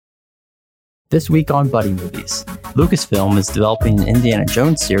This week on Buddy Movies, Lucasfilm is developing an Indiana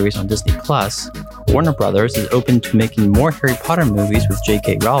Jones series on Disney+, Warner Brothers is open to making more Harry Potter movies with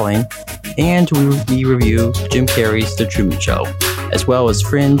J.K. Rowling, and we review Jim Carrey's The Truman Show, as well as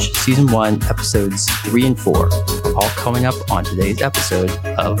Fringe Season 1, Episodes 3 and 4, all coming up on today's episode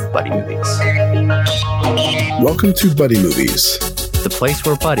of Buddy Movies. Welcome to Buddy Movies, the place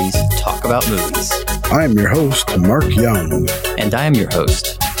where buddies talk about movies. I am your host, Mark Young. And I am your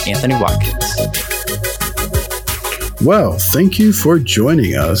host, Anthony Watkins. Well, thank you for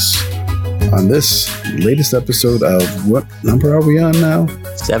joining us on this latest episode of, what number are we on now?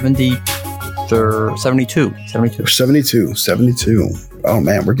 72. 72. 72. Oh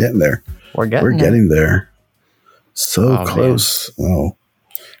man, we're getting there. We're getting there. So close. Man. Oh,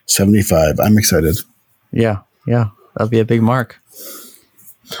 75. I'm excited. Yeah. That'll be a big mark.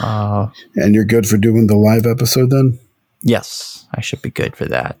 And you're good for doing the live episode then? Yes, I should be good for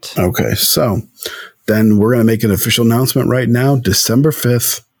that. Okay, so then we're going to make an official announcement right now. December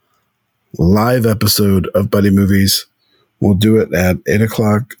 5th, live episode of Buddy Movies. We'll do it at 8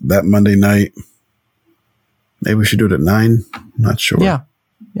 o'clock that Monday night. Maybe we should do it at 9. I'm not sure. Yeah,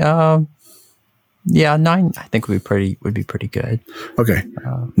 9 I think would be pretty good. Okay,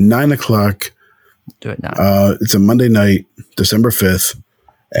 9 o'clock. Do it now. It's a Monday night, December 5th,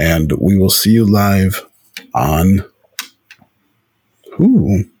 and we will see you live on...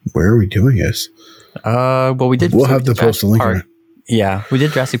 Ooh, where are we doing this? Well, we'll have to post a link. Yeah, we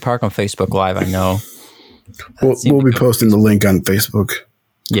did Jurassic Park on Facebook Live, I know. We'll be posting the link on Facebook.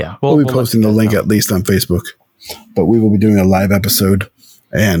 Yeah. We'll be posting the link at least on Facebook. But we will be doing a live episode,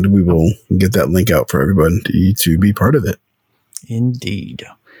 and we will get that link out for everybody to be part of it. Indeed.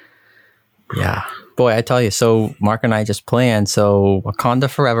 Yeah. Boy, I tell you, so Mark and I just planned. So Wakanda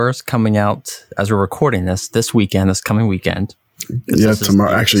Forever is coming out as we're recording this coming weekend. Yeah,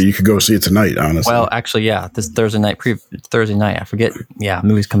 tomorrow. Actually, you could go see it tonight, honestly. Well, actually, yeah, this Thursday night, I forget. Yeah,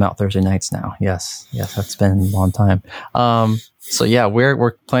 movies come out Thursday nights now. Yes, that's been a long time. So yeah,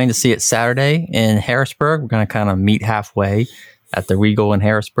 we're planning to see it Saturday in Harrisburg. We're going to kind of meet halfway at the Regal in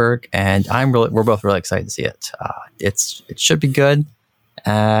Harrisburg, and we're both really excited to see it. It should be good.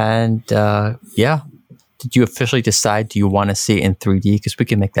 And yeah, did you officially decide, do you want to see it in 3D? Because we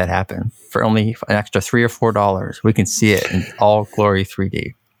can make that happen for only an extra $3 or $4. We can see it in all glory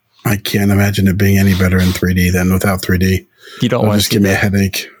 3D. I can't imagine it being any better in 3D than without 3D. You don't want to just give me a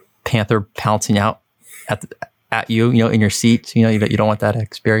headache. Panther pouncing out at you, in your seat. You don't want that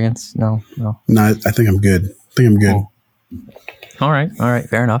experience. No. I think I'm good. Cool. All right.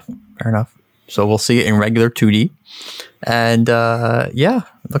 Fair enough. So we'll see it in regular 2D. And yeah,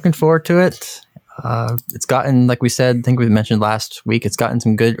 looking forward to it. It's gotten, like we said, I think we mentioned last week, it's gotten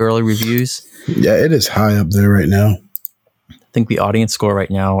some good early reviews. Yeah, it is high up there right now. I think the audience score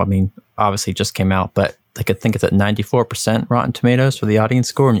right now, I mean, obviously just came out, but I think it's at 94% Rotten Tomatoes for the audience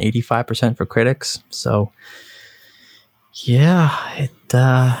score and 85% for critics. So yeah, it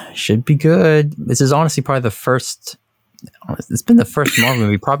should be good. This is honestly probably it's been the first Marvel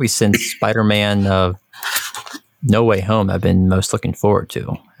movie probably since Spider-Man No Way Home I've been most looking forward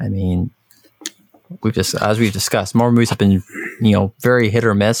to. I mean, as we've discussed, Marvel movies have been, very hit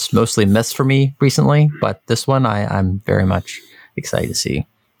or miss, mostly miss for me recently, but this one I'm very much excited to see.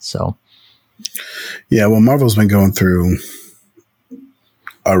 So, yeah, well, Marvel's been going through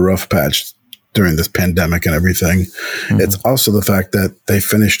a rough patch during this pandemic and everything. Mm-hmm. It's also the fact that they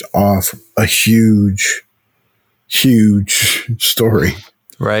finished off a huge story.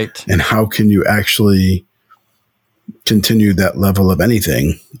 Right. And how can you actually continue that level of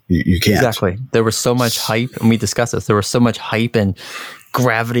anything? You can't. Exactly. There was so much hype, and we discussed this. There was so much hype and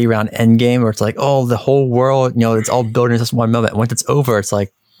gravity around Endgame, where it's like, oh, the whole world, it's all building just one moment. Once it's over, it's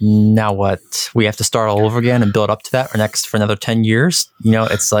like, now what? We have to start all over again and build up to that for another 10 years.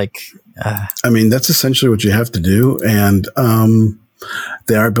 It's like. I mean, that's essentially what you have to do, and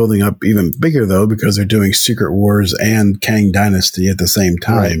they are building up even bigger though, because they're doing Secret Wars and Kang Dynasty at the same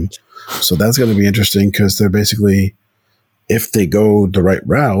time. Right. So that's going to be interesting, because they're basically, if they go the right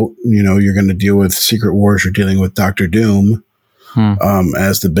route, you're going to deal with Secret Wars. You're dealing with Doctor Doom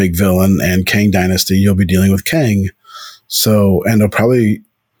as the big villain, and Kang Dynasty, you'll be dealing with Kang. So, and they'll probably,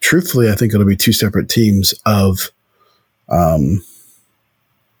 truthfully, I think it'll be two separate teams of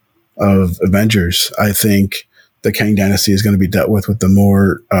Avengers. I think the Kang Dynasty is going to be dealt with the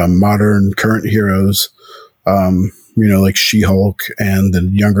more modern current heroes, like She-Hulk and the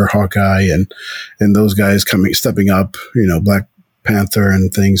younger Hawkeye and those guys stepping up, Black Panther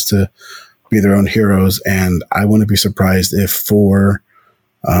and things to be their own heroes. And I wouldn't be surprised if for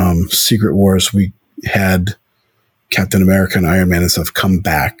Secret Wars we had Captain America and Iron Man and stuff come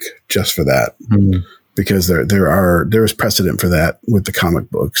back just for that, because there is precedent for that with the comic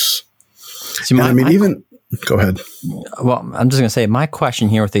books. See, Go ahead. Well, I'm just going to say, my question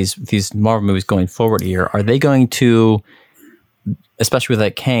here with these Marvel movies going forward here, are they going to, especially with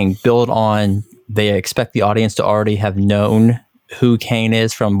like Kang, build on, they expect the audience to already have known who Kang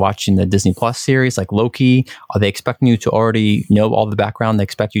is from watching the Disney Plus series like Loki? Are they expecting you to already know all the background? They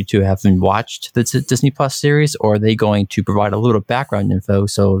expect you to have been watched the Disney Plus series, or are they going to provide a little background info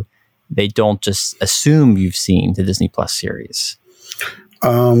so they don't just assume you've seen the Disney Plus series?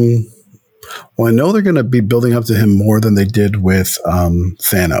 Well, I know they're going to be building up to him more than they did with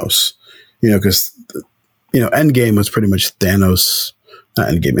Thanos, because Endgame was pretty much Thanos. Not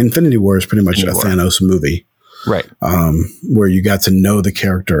Endgame. Infinity War is pretty much a Thanos movie, right? Where you got to know the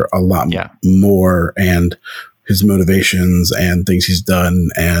character a lot more, and his motivations and things he's done,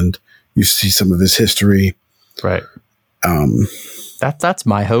 and you see some of his history, right? That's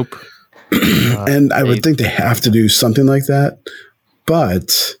my hope. And I would think they have to do something like that,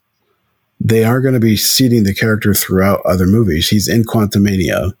 but they are going to be seeding the character throughout other movies. He's in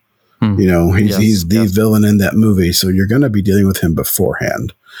Quantumania. He's the villain in that movie. So you're going to be dealing with him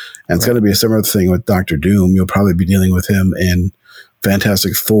beforehand. And it's going to be a similar thing with Doctor Doom. You'll probably be dealing with him in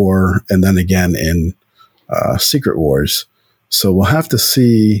Fantastic Four and then again in Secret Wars. So we'll have to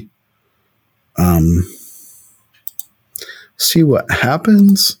see what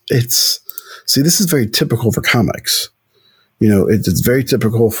happens. This is very typical for comics. It's very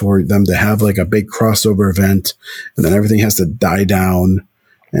typical for them to have like a big crossover event, and then everything has to die down,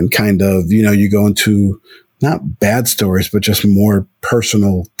 and kind of, you go into not bad stories, but just more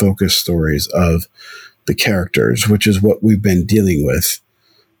personal focused stories of the characters, which is what we've been dealing with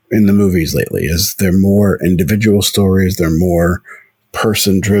in the movies lately. Is they're more individual stories, they're more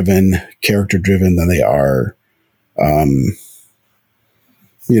person driven, character driven than they are,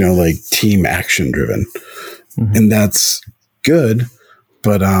 like team action driven, and that's good,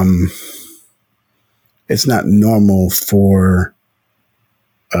 but it's not normal for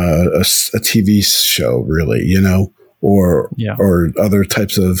a TV show, really, or other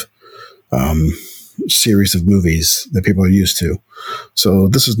types of series of movies that people are used to. So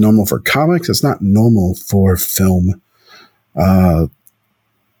this is normal for comics. It's not normal for film, but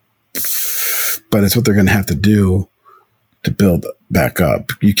it's what they're going to have to do to build back up.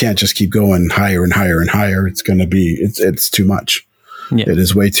 You can't just keep going higher and higher and higher. It's going to be, it's too much. Yeah. It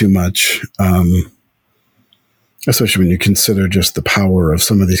is way too much. Especially when you consider just the power of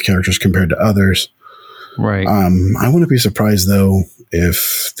some of these characters compared to others. Right. I wouldn't be surprised though,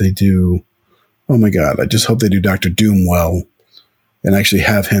 if they do, oh my God, I just hope they do Dr. Doom well and actually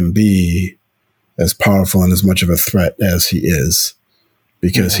have him be as powerful and as much of a threat as he is,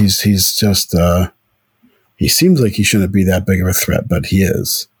 because he's just, he seems like he shouldn't be that big of a threat, but he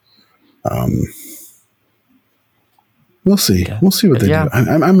is. We'll see. Yeah. We'll see what they do.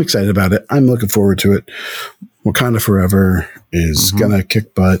 I'm excited about it. I'm looking forward to it. Wakanda Forever is going to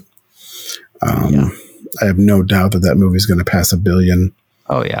kick butt. I have no doubt that movie is going to pass $1 billion.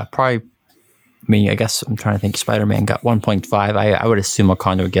 Oh, yeah. Probably. I guess I'm trying to think. Spider-Man got 1.5. I would assume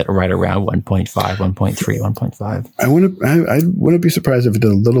Wakanda would get right around 1.5, 1.3, 1.5. I wouldn't be surprised if it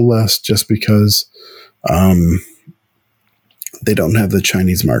did a little less, just because they don't have the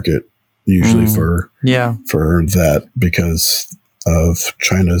Chinese market usually for that, because of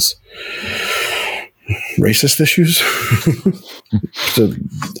China's racist issues. So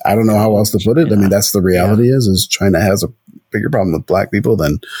I don't know how else to put it. I mean, that's the reality is China has a bigger problem with black people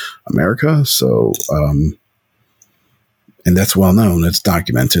than America. So, and that's well known. It's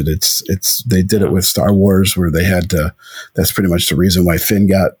documented. They did it with Star Wars, where they had to, that's pretty much the reason why Finn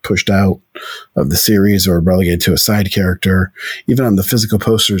got pushed out of the series or relegated to a side character. Even on the physical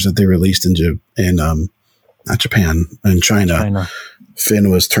posters that they released in not Japan, in China.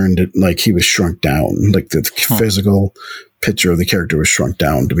 Finn was turned like he was shrunk down. Like the physical picture of the character was shrunk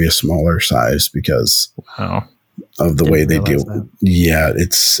down to be a smaller size because of the way they deal. That. Yeah,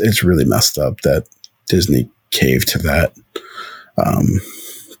 it's really messed up that Disney caved to that.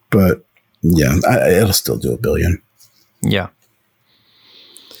 But yeah, it'll still do $1 billion. Yeah.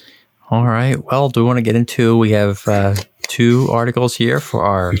 All right. Well, do we want to get into? We have 2 articles here for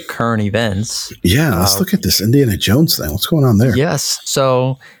our current events. Yeah, let's look at this Indiana Jones thing. What's going on there? Yes.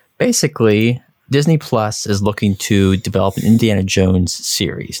 So basically, Disney Plus is looking to develop an Indiana Jones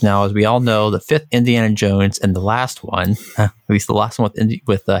series. Now, as we all know, the 5th Indiana Jones and the last one, at least the last one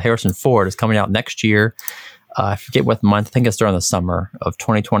with Harrison Ford, is coming out next year. I forget what month. I think it's during the summer of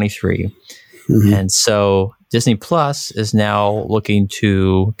 2023. And so Disney Plus is now looking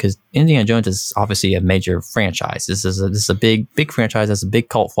to, because Indiana Jones is obviously a major franchise. This is a big franchise. Has a big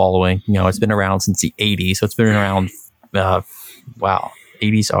cult following. You know, it's been around since the 80s, so it's been around. Wow,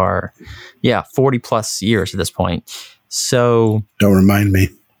 80s are 40 plus years at this point. So don't remind me.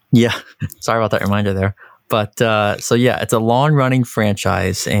 Yeah, sorry about that reminder there. But so it's a long-running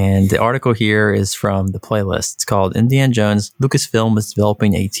franchise, and the article here is from the playlist. It's called "Indiana Jones: Lucasfilm is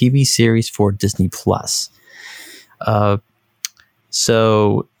developing a TV series for Disney Plus."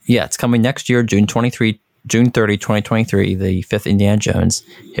 It's coming next year, June 30, 2023. The fifth Indiana Jones.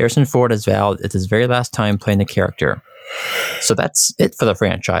 Harrison Ford has vowed it's his very last time playing the character. So that's it for the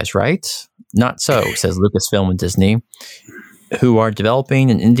franchise, right? Not so, says Lucasfilm and Disney, who are developing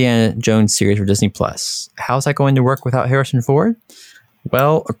an Indiana Jones series for Disney Plus. How's that going to work without Harrison Ford?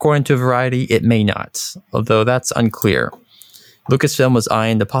 Well, according to Variety, it may not, although that's unclear. Lucasfilm was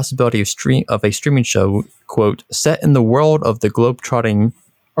eyeing the possibility of a streaming show, quote, set in the world of the globe-trotting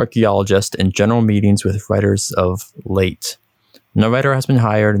archaeologist and general meetings with writers of late. No writer has been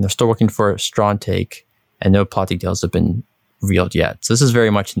hired, and they're still working for a strong take, and no plot details have been revealed yet. So this is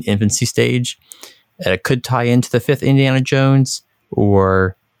very much an infancy stage. It could tie into the fifth Indiana Jones,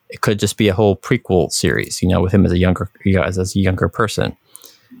 or it could just be a whole prequel series, with him as a younger person.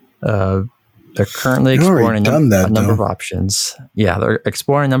 They're currently exploring a number of options. Yeah, they're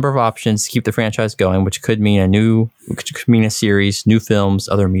exploring a number of options to keep the franchise going, which could mean a series, new films,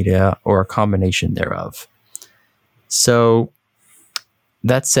 other media, or a combination thereof. So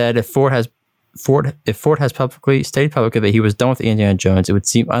that said, if Ford has publicly stated that he was done with Indiana Jones, it would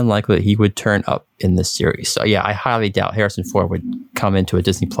seem unlikely that he would turn up in this series. So I highly doubt Harrison Ford would come into a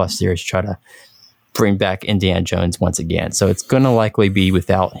Disney Plus series to try to bring back Indiana Jones once again. So it's going to likely be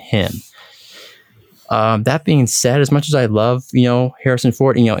without him. That being said, as much as I love, Harrison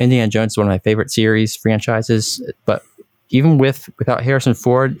Ford, Indiana Jones is one of my favorite series franchises, but even without Harrison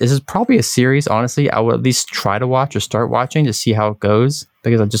Ford, this is probably a series, honestly, I would at least try to watch or start watching to see how it goes,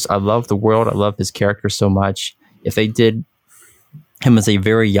 because I love the world. I love his character so much. If they did him as a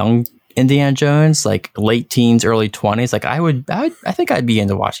very young Indiana Jones, like late teens, early 20s, I think I'd be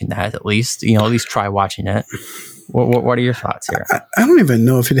into watching that at least, at least try watching it. What are your thoughts here? I don't even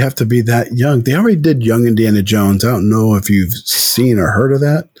know if he'd have to be that young. They already did Young Indiana Jones. I don't know if you've seen or heard of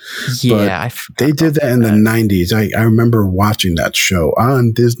that. Yeah, they did that in the 90s. I remember watching that show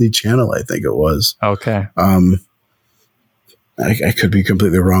on Disney Channel, I think it was. Okay. I could be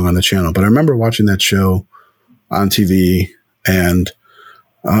completely wrong on the channel, but I remember watching that show on TV, and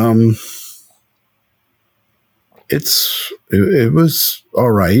it was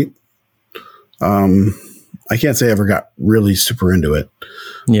all right. I can't say I ever got really super into it,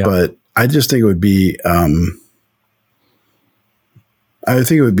 but I just think it would be,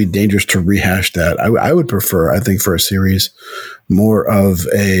 dangerous to rehash that. I would prefer, I think, for a series, more of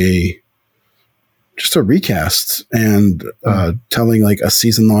just a recast and telling like a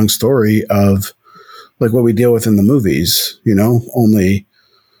season long story of like what we deal with in the movies, only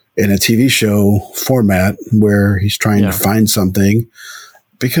in a TV show format where he's trying to find something,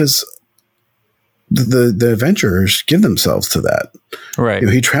 because the adventurers give themselves to that. Right.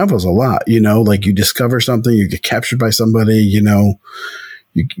 He travels a lot, like you discover something, you get captured by somebody, you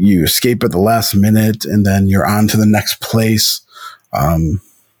escape at the last minute and then you're on to the next place. I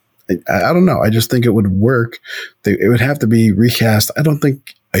don't know. I just think it would work. It would have to be recast. I don't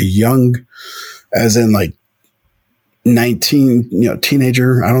think a young, as in like 19,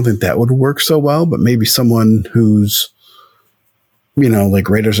 teenager, I don't think that would work so well, but maybe someone who's, like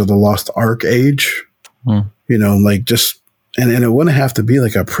Raiders of the Lost Ark age, like just, and it wouldn't have to be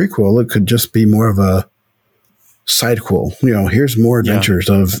like a prequel. It could just be more of a sidequel. Here's more adventures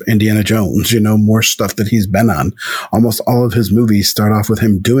of Indiana Jones, more stuff that he's been on. Almost all of his movies start off with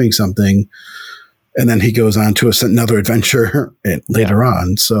him doing something, and then he goes on to another adventure later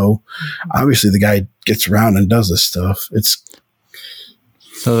on. So obviously the guy gets around and does this stuff.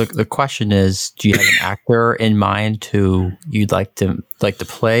 So the question is, do you have an actor in mind who you'd like to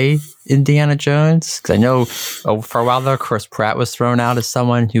play Indiana Jones? Because I know for a while there, Chris Pratt was thrown out as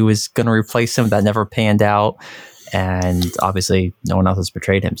someone who was going to replace him. That never panned out. And obviously no one else has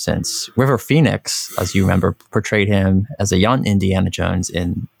portrayed him since. River Phoenix, as you remember, portrayed him as a young Indiana Jones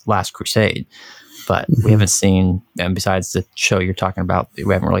in Last Crusade. But we haven't seen, and besides the show you're talking about,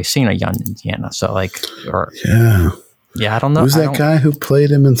 we haven't really seen a young Indiana. So I don't know. Who's that guy who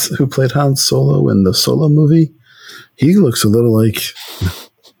played him who played Han Solo in the Solo movie? He looks a little like.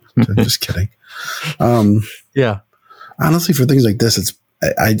 Just kidding. Honestly, for things like this,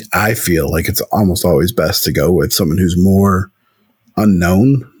 I feel like it's almost always best to go with someone who's more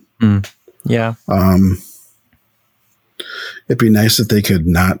unknown. it'd be nice if they could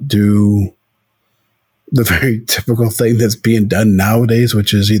not do the very typical thing that's being done nowadays,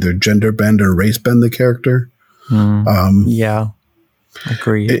 which is either gender bend or race bend the character. Yeah,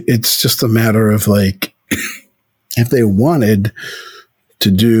 agree. It's just a matter of like, if they wanted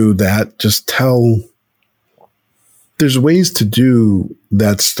to do that, just tell. There's ways to do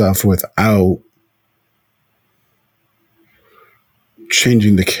that stuff without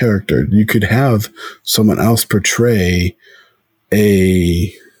changing the character. You could have someone else portray because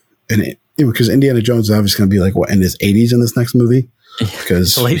Indiana Jones is obviously going to be like, what, in his 80s in this next movie?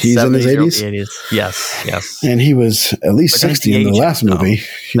 Because he's in his 80s. Yes. And he was at least 60 in the last movie.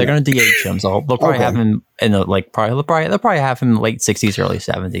 They're going to DH him, so they'll probably have him in the they'll probably have him late 60s, early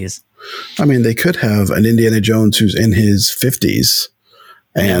 70s. I mean, they could have an Indiana Jones who's in his 50s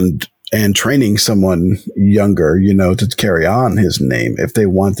and training someone younger, to carry on his name if they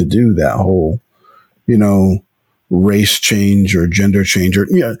want to do that whole, race change or gender change or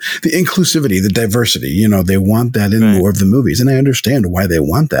the inclusivity, the diversity. They want that in more of the movies, and I understand why they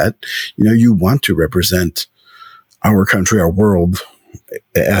want that. You want to represent our country, our world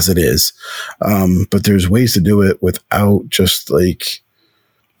as it is, but there's ways to do it without just like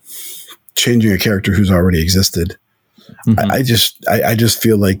changing a character who's already existed. I just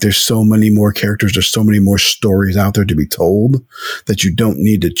feel like there's so many more characters, there's so many more stories out there to be told that you don't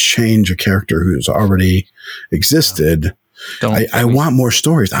need to change a character who's already existed. I want more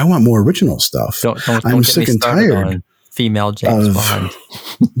stories. I want more original stuff. I'm sick and tired. Female James Bond.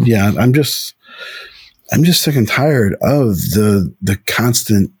 Yeah, I'm just sick and tired of the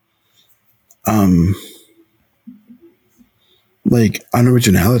constant like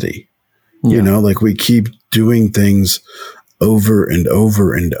unoriginality. Like we keep doing things over and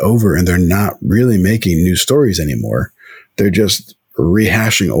over and over, and they're not really making new stories anymore. They're just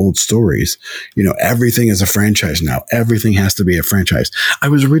rehashing old stories. Everything is a franchise now. Everything has to be a franchise. I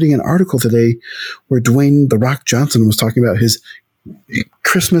was reading an article today where Dwayne "The Rock" Johnson was talking about his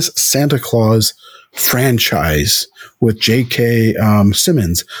Christmas Santa Claus franchise with J.K.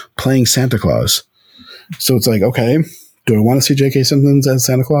 Simmons playing Santa Claus. So it's like, okay, do I want to see J.K. Simmons as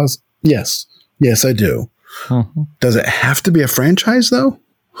Santa Claus? Yes, I do. Mm-hmm. Does it have to be a franchise, though?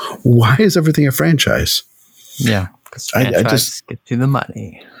 Why is everything a franchise? Yeah, because franchises get you the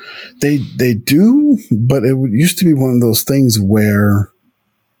money. They do, but it used to be one of those things where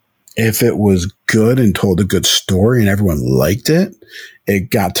if it was good and told a good story and everyone liked it, it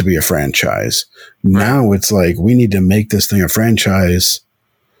got to be a franchise. Right. Now it's like we need to make this thing a franchise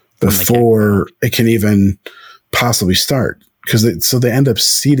before it can even possibly start. So they end up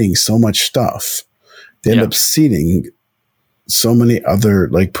seeding so much stuff. They end up seeding so many other,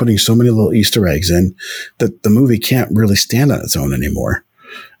 like putting so many little Easter eggs in that the movie can't really stand on its own anymore.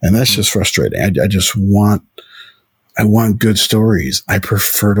 And that's just frustrating. I want good stories. I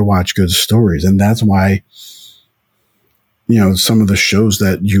prefer to watch good stories. And that's why, some of the shows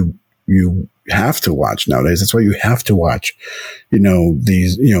that you have to watch nowadays, that's why you have to watch,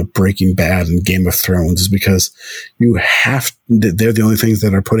 these, Breaking Bad and Game of Thrones, is because they're the only things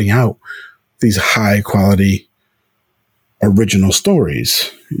that are putting out these high quality original stories,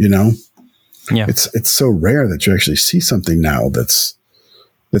 Yeah. It's so rare that you actually see something now that's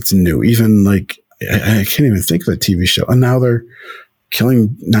new. Even like, I can't even think of a TV show. And now they're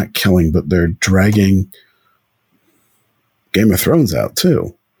not killing, but they're dragging Game of Thrones out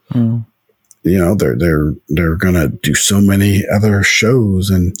too. Mm. They're gonna do so many other shows,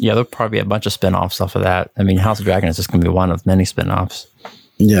 and there'll probably be a bunch of spin-offs off of that. I mean, House of Dragon is just gonna be one of many spin-offs.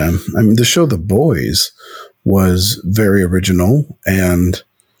 Yeah, I mean, the show The Boys was very original, and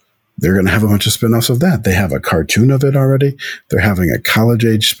they're gonna have a bunch of spin-offs of that. They have a cartoon of it already. They're having a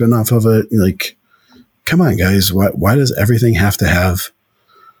college-age spin-off of it. Like, come on, guys, why does everything have to have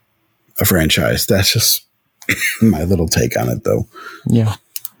a franchise? That's just my little take on it, though. Yeah.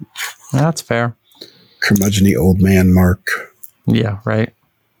 That's fair. Curmudgeon-y old man Mark. Yeah, right.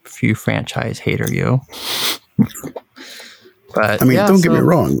 Few franchise hater you. But I mean, don't get me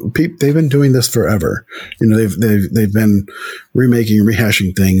wrong. They've been doing this forever. They've been remaking,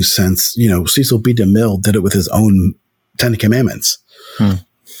 rehashing things since, Cecil B. DeMille did it with his own Ten Commandments.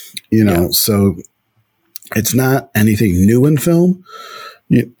 So it's not anything new in film.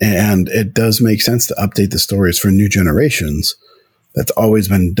 And it does make sense to update the stories for new generations. That's always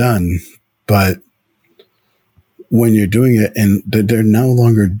been done. But when you're doing it, and they're no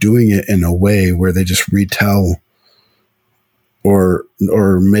longer doing it in a way where they just retell or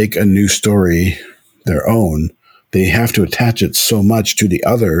make a new story their own, they have to attach it so much to the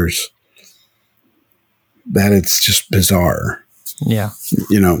others that it's just bizarre. Yeah.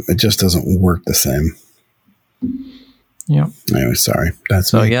 It just doesn't work the same. Yeah. Anyway, sorry. That's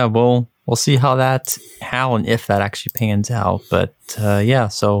So me. yeah, we'll see how and if that actually pans out. But yeah,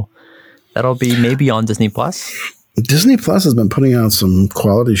 so that'll be maybe on Disney Plus. Disney Plus has been putting out some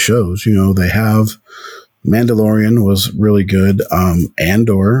quality shows. They have Mandalorian was really good.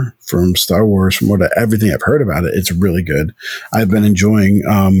 Andor from Star Wars, from everything I've heard about it, it's really good. I've been enjoying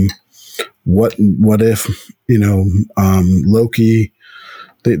what if Loki.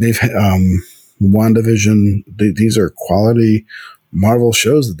 They've WandaVision. These are quality Marvel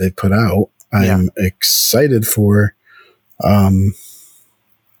shows that they put out. I'm excited for.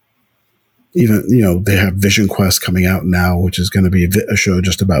 Even they have Vision Quest coming out now, which is going to be a show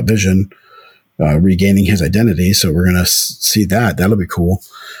just about Vision regaining his identity. So we're going to see that. That'll be cool.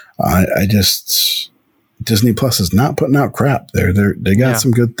 Disney Plus is not putting out crap. They got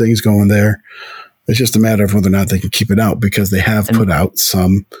some good things going there. It's just a matter of whether or not they can keep it out, because they have put out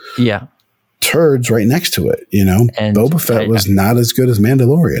some turds right next to it. And Boba Fett was not as good as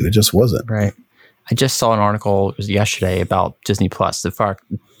Mandalorian. It just wasn't. Right. I just saw an article yesterday about Disney Plus.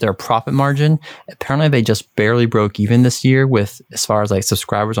 Their profit margin, apparently they just barely broke even this year with, as far as like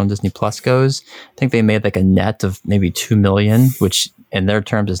subscribers on Disney Plus goes. I think they made like a net of maybe 2 million, which in their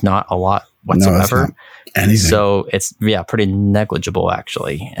terms is not a lot whatsoever. No, anything. So it's pretty negligible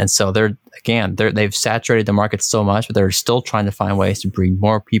actually. And so they've saturated the market so much, but they're still trying to find ways to bring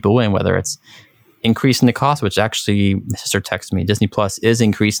more people in, whether it's increasing the cost, which actually my sister texted me, Disney Plus is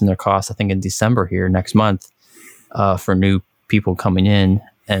increasing their cost, I think in December here next month, for new people coming in.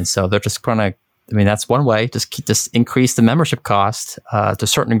 And so they're just going to, that's one way, just increase the membership cost to a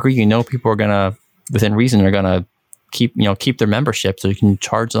certain degree. People are going to, within reason, are going to keep their membership. So you can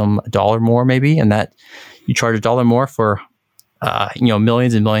charge them $1 more maybe, and that you charge $1 more for,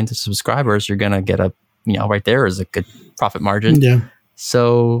 millions and millions of subscribers, you're going to get right there is a good profit margin. Yeah.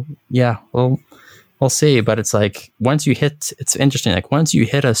 So yeah, we'll see. But it's like, it's interesting. Like once you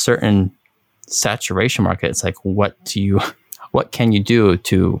hit a certain saturation market, it's like, what can you do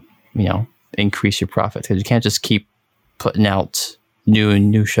to, increase your profit? Because you can't just keep putting out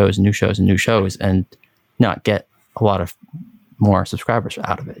new shows and not get a lot of more subscribers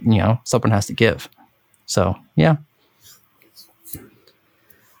out of it. Someone has to give. So yeah.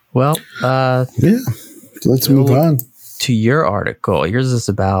 Well, let's move on to your article. Yours is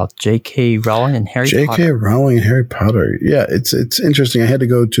about J.K. Rowling and Harry Potter. J.K. Rowling and Harry Potter. Yeah, it's interesting. I had to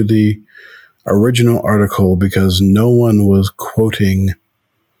go to the original article because no one was quoting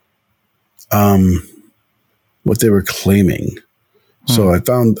what they were claiming. So I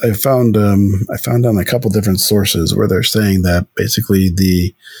found on a couple different sources where they're saying that basically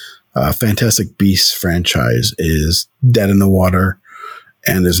the Fantastic Beasts franchise is dead in the water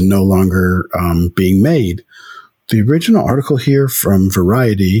and is no longer being made. The original article here from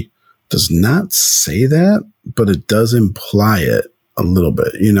Variety does not say that, but it does imply it a little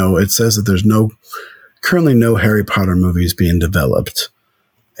bit. It says that there's currently no Harry Potter movies being developed,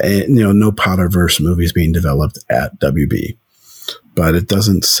 and no Potterverse movies being developed at WB. But it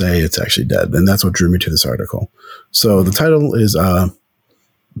doesn't say it's actually dead, and that's what drew me to this article. So the title is I'm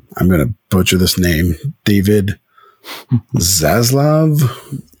going to butcher this name, David Zaslav.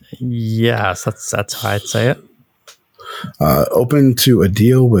 Yes, that's how I'd say it. Open to a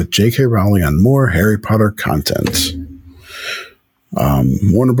deal with J.K. Rowling on more Harry Potter content.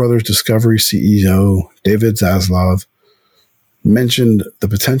 Warner Brothers Discovery CEO David Zaslav mentioned the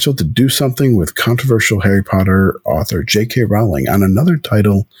potential to do something with controversial Harry Potter author J.K. Rowling on another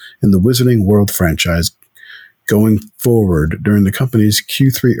title in the Wizarding World franchise going forward during the company's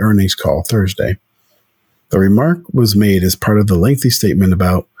Q3 earnings call Thursday. The remark was made as part of the lengthy statement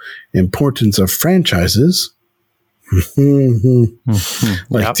about importance of franchises like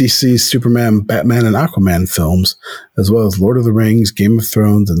DC's Superman, Batman, and Aquaman films, as well as Lord of the Rings, Game of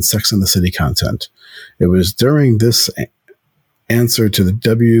Thrones, and Sex and the City content. It was during this answer to the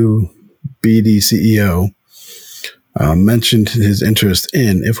WBD CEO mentioned his interest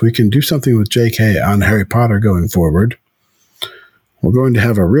in, if we can do something with JK on Harry Potter going forward, we're going to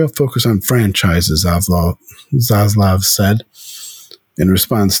have a real focus on franchises, Zaslav said in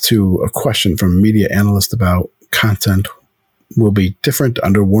response to a question from a media analyst about content will be different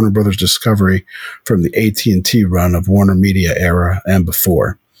under Warner Brothers Discovery from the AT&T run of Warner Media era and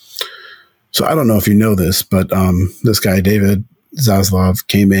before. So I don't know if you know this, but this guy, David Zaslav,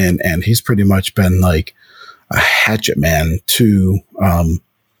 came in and he's pretty much been like a hatchet man to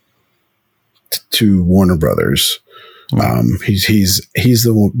Warner Brothers. He's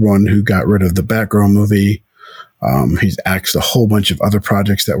the one who got rid of the Batgirl movie. He's axed a whole bunch of other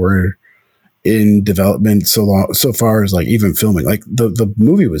projects that were in development so far as like even filming. Like the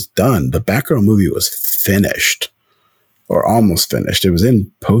movie was done. The Batgirl movie was finished. or almost finished. It was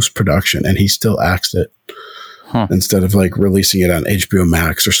in post-production, and he still axed it instead of like releasing it on HBO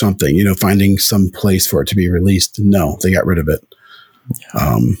Max or something, finding some place for it to be released. No, they got rid of it.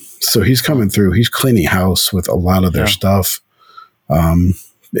 Yeah. So he's coming through. He's cleaning house with a lot of their stuff.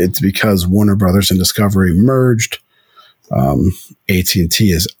 It's because Warner Brothers and Discovery merged.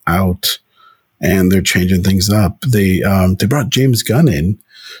 AT&T is out, and they're changing things up. They brought James Gunn in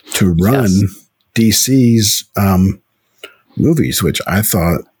to run DC's movies, which I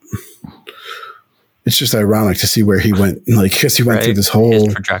thought it's just ironic to see where he went. Like, because he went through this whole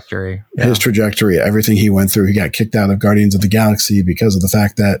his trajectory, everything he went through. He got kicked out of Guardians of the Galaxy because of the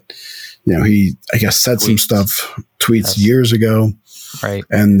fact that he, I guess, said some tweets years ago, right?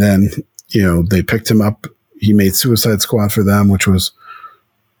 And then they picked him up. He made Suicide Squad for them, which was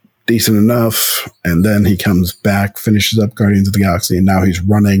decent enough. And then he comes back, finishes up Guardians of the Galaxy, and now he's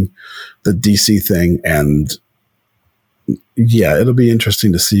running the DC thing. And yeah, it'll be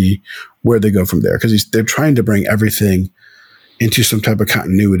interesting to see where they go from there, because they're trying to bring everything into some type of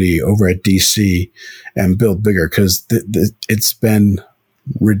continuity over at DC and build bigger, because it's been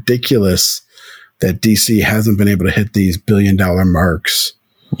ridiculous that DC hasn't been able to hit these billion-dollar marks.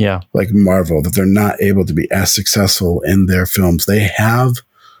 Yeah. Like Marvel, that they're not able to be as successful in their films. They have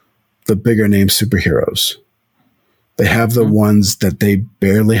the bigger name superheroes. They have the ones that they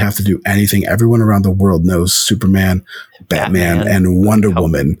barely have to do anything. Everyone around the world knows Superman, Batman, and Wonder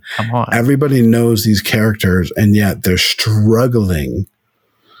Woman. Come on. Everybody knows these characters, and yet they're struggling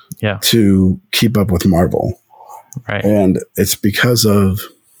to keep up with Marvel. Right. And it's because of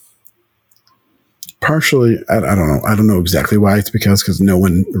partially, I don't know. I don't know exactly why it's because no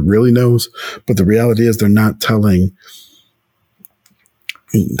one really knows. But the reality is they're not telling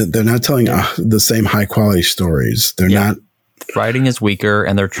the same high quality stories. They're not. Writing is weaker,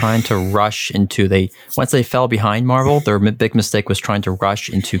 and they're trying to rush into once they fell behind Marvel, their big mistake was trying to rush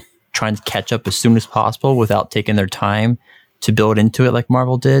into trying to catch up as soon as possible without taking their time to build into it like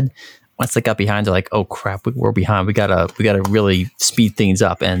Marvel did. Once they got behind, they're like, "Oh crap, we're behind. We gotta really speed things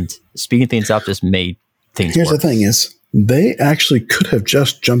up." And speeding things up just made things. Here's worse. the thing: is they actually could have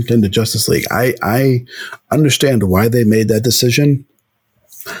just jumped into Justice League. I understand why they made that decision.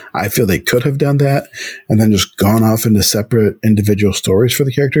 I feel they could have done that and then just gone off into separate individual stories for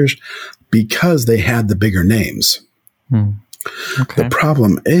the characters, because they had the bigger names. Okay. The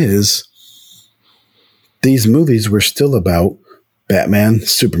problem is these movies were still about Batman,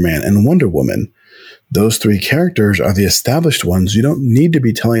 Superman, and Wonder Woman. Those three characters are the established ones. You don't need to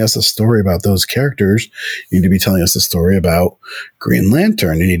be telling us a story about those characters. You need to be telling us a story about Green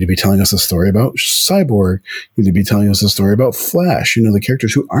Lantern. You need to be telling us a story about Cyborg. You need to be telling us a story about Flash. The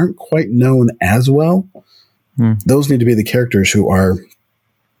characters who aren't quite known as well. Those need to be the characters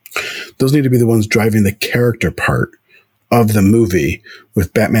those need to be the ones driving the character part of the movie,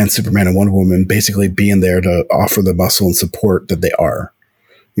 with Batman, Superman, and Wonder Woman basically being there to offer the muscle and support that they are.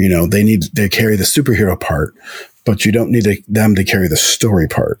 They carry the superhero part, but you don't need them to carry the story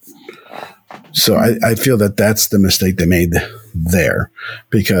part. So I feel that that's the mistake they made there,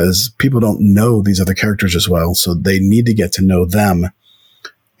 because people don't know these other characters as well. So they need to get to know them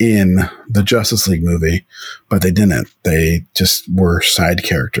in the Justice League movie, but they didn't. They just were side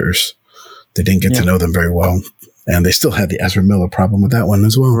characters. They didn't get to know them very well. And they still had the Ezra Miller problem with that one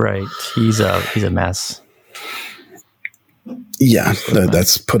as well. Right. He's a mess. Yeah,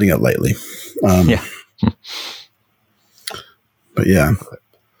 that's putting it lightly. Yeah. But yeah.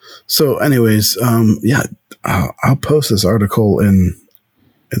 So anyways, I'll post this article in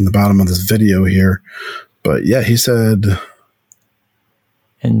the bottom of this video here. But yeah, he said...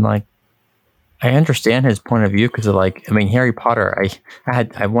 And I understand his point of view, because Harry Potter,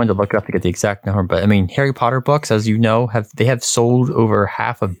 I wanted to look it up to get the exact number, but Harry Potter books, as you know, have sold over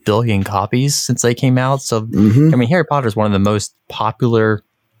 500 million copies since they came out. So Harry Potter is one of the most popular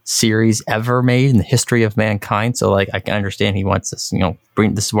series ever made in the history of mankind. So I can understand he wants this,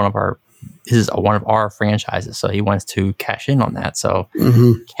 this is one of our franchises, so he wants to cash in on that. So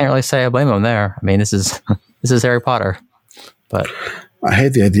can't really say I blame him there. This is Harry Potter, but. I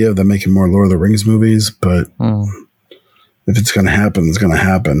hate the idea of them making more Lord of the Rings movies, but if it's going to happen, it's going to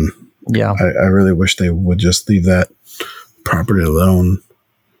happen. Yeah. I really wish they would just leave that property alone.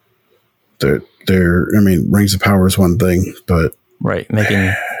 Rings of Power is one thing, but... Right.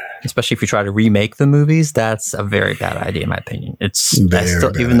 Especially if you try to remake the movies, that's a very bad idea, in my opinion.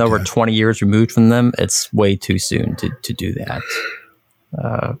 Even though we're 20 years removed from them, it's way too soon to do that.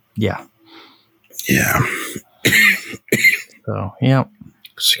 Yeah. Yeah. So, yeah.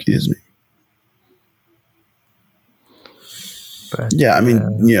 Excuse me. But, yeah,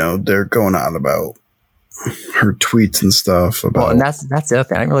 they're going on about her tweets and stuff about. Well, and that's the other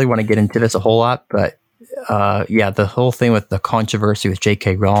thing. I didn't really want to get into this a whole lot, but the whole thing with the controversy with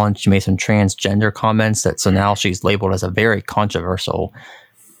J.K. Rowling, she made some transgender comments so now she's labeled as a very controversial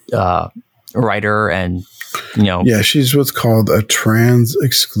writer, and she's what's called a trans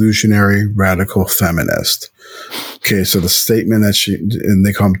exclusionary radical feminist. Okay, so the statement and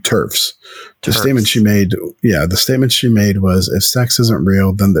they call them TERFs. The statement she made was, if sex isn't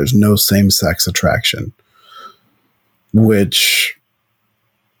real, then there's no same-sex attraction. Which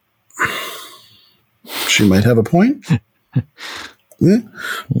she might have a point. Yeah.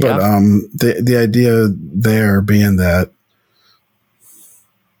 But the idea there being that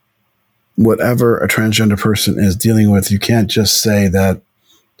whatever a transgender person is dealing with, you can't just say that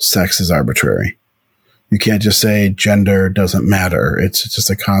sex is arbitrary. You can't just say gender doesn't matter. It's just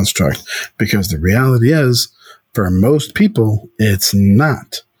a construct, because the reality is, for most people, it's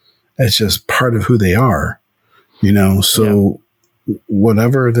not. It's just part of who they are, So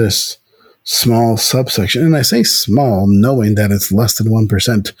whatever this small subsection, and I say small, knowing that it's less than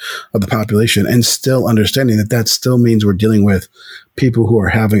 1% of the population, and still understanding that still means we're dealing with people who are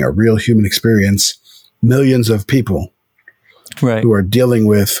having a real human experience, millions of people. Right. Who are dealing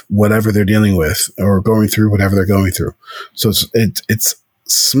with whatever they're dealing with, or going through whatever they're going through. So it's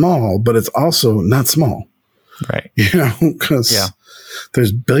small, but it's also not small. Right. Because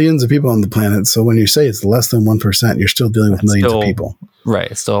there's billions of people on the planet. So when you say it's less than 1%, you're still dealing with millions of people.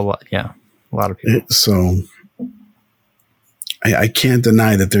 Right. It's still a lot. Yeah. A lot of people. So I can't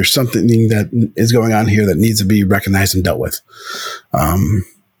deny that there's something that is going on here that needs to be recognized and dealt with.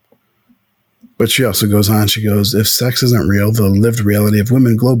 But she also goes on, she goes, if sex isn't real, the lived reality of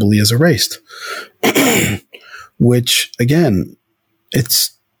women globally is erased. Which, again,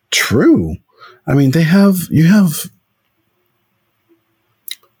 it's true. I mean, they had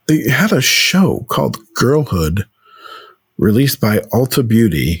a show called Girlhood, released by Ulta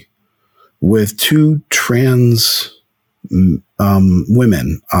Beauty, with 2 trans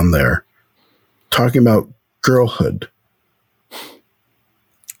women on there talking about girlhood.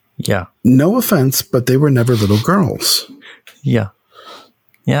 Yeah. No offense, but they were never little girls. Yeah.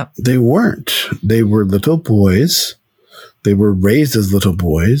 Yeah. They weren't. They were little boys. They were raised as little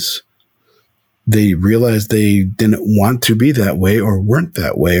boys. They realized they didn't want to be that way, or weren't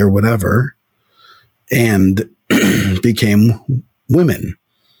that way, or whatever, and became women.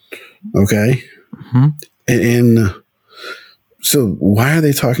 Okay? Mm-hmm. And so why are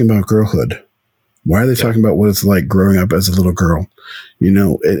they talking about girlhood? Why are they talking about what it's like growing up as a little girl?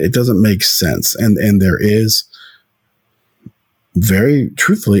 It doesn't make sense. And there is, very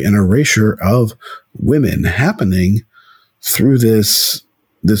truthfully, an erasure of women happening through this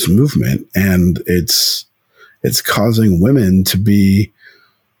movement. And it's causing women to be,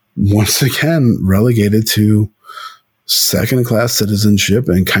 once again, relegated to second-class citizenship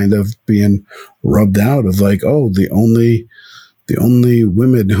and kind of being rubbed out of like, oh, the only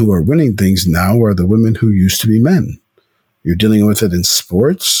women who are winning things now are the women who used to be men. You're dealing with it in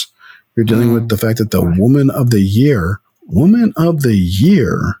sports. You're dealing with the fact that the woman of the year in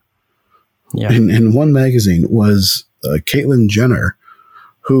one magazine was Caitlyn Jenner,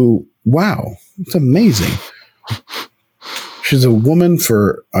 who, wow, it's amazing. She's a woman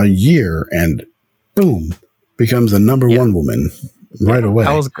for a year and boom, becomes the number one woman right away.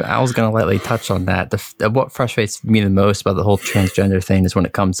 I was going to lightly touch on that. What frustrates me the most about the whole transgender thing is when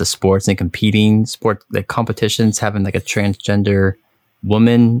it comes to sports and competing, the competitions, having like a transgender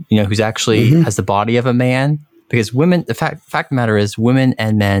woman, who's actually has the body of a man. Because women, the fact of the matter is, women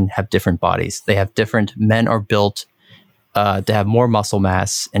and men have different bodies. They have different. Men are built to have more muscle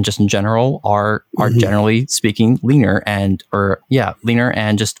mass, and just in general are generally speaking leaner and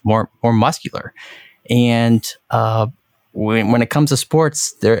just more muscular. And when it comes to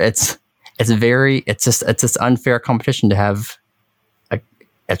sports, it's just unfair competition to have a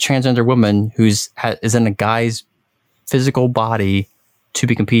transgender woman is in a guy's physical body to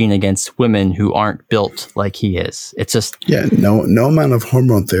be competing against women who aren't built like he is. It's just no amount of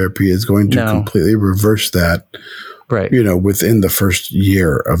hormone therapy is going to completely reverse that. Right. Within the first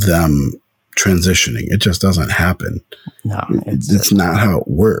year of them transitioning, it just doesn't happen. No, it's not how it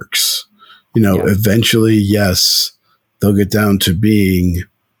works. Eventually, yes, they'll get down to being,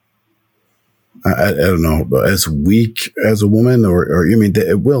 I don't know, as weak as a woman, or I mean,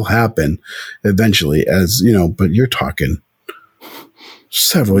 it will happen eventually, but you're talking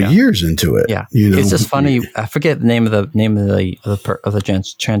several years into it. Yeah, it's just funny. I forget the name of the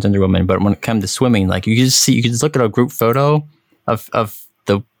transgender woman, but when it comes to swimming, like you can just look at a group photo of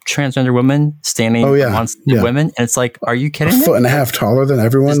the transgender woman standing amongst the women, and it's like, are you kidding me? 1.5 feet taller than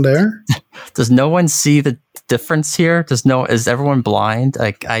everyone there. Does no one see the difference here? Is everyone blind?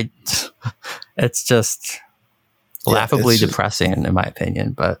 Like it's just laughably depressing in my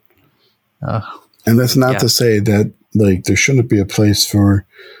opinion. But and that's not to say that like there shouldn't be a place for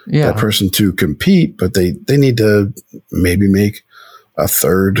that person to compete, but they need to maybe make a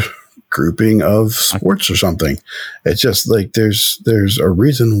third grouping of sports or something. It's just like there's a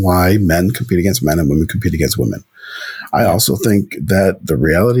reason why men compete against men and women compete against women. I also think that the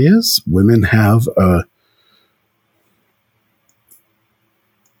reality is women have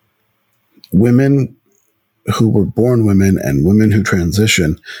women who were born women and women who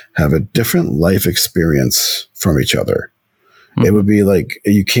transition have a different life experience from each other. Mm-hmm. It would be like,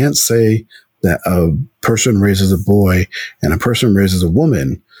 you can't say that a person raises a boy and a person raises a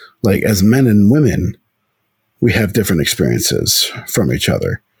woman. Like, as men and women, we have different experiences from each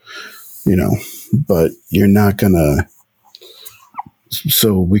other, but you're not gonna,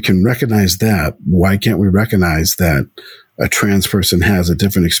 so we can recognize that. Why can't we recognize that a trans person has a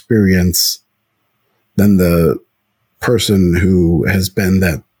different experience than the person who has been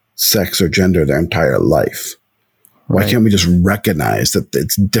that sex or gender their entire life? Why can't we just recognize that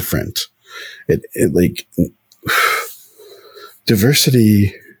it's different? It like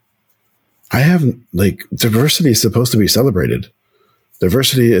diversity. Diversity is supposed to be celebrated.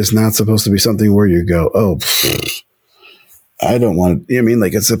 Diversity is not supposed to be something where you go, oh, I don't want to,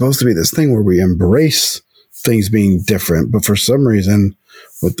 it's supposed to be this thing where we embrace things being different. But for some reason,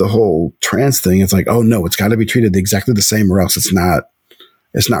 with the whole trans thing, it's like, oh no, it's got to be treated exactly the same or else it's not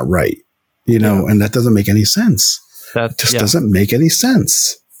right. And that doesn't make any sense. That just doesn't make any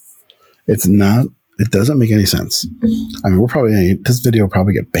sense. It doesn't make any sense. This video will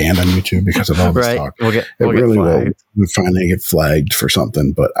probably get banned on YouTube because of all this talk. We'll finally get flagged for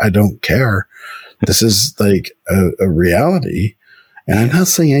something, but I don't care. This is like a reality. And I'm not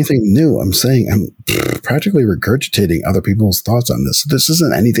saying anything new. I'm saying I'm practically regurgitating other people's thoughts on this. This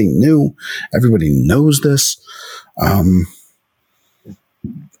isn't anything new. Everybody knows this.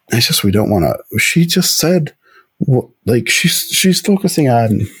 It's just, we don't want to, she just said, she's focusing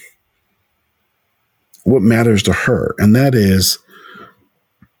on what matters to her, and that is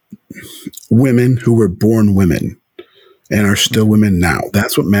women who were born women and are still women now.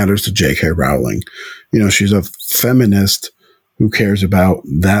 That's what matters to J.K. Rowling. She's a feminist who cares about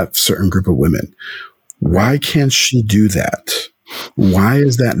that certain group of women. Why can't she do that? Why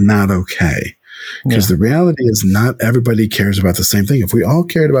is that not okay? Because the reality is not everybody cares about the same thing. If we all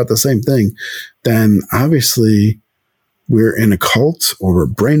cared about the same thing, then obviously we're in a cult or we're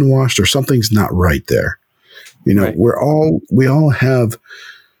brainwashed or something's not right there. We all have,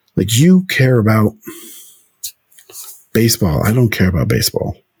 like, you care about baseball. I don't care about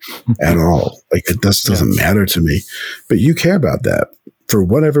baseball at all. Like, it just doesn't matter to me, but you care about that for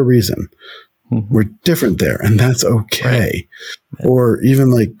whatever reason. Mm-hmm. We're different there, and that's okay. Right. Or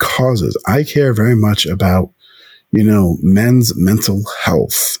even like causes. I care very much about, men's mental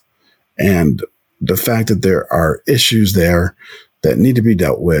health and the fact that there are issues there that need to be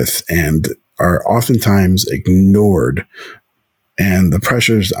dealt with and are oftentimes ignored, and the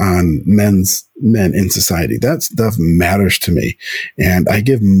pressures on men in society. That stuff matters to me. And I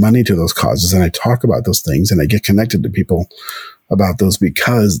give money to those causes, and I talk about those things, and I get connected to people about those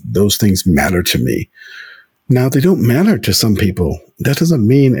because those things matter to me. Now, they don't matter to some people. That doesn't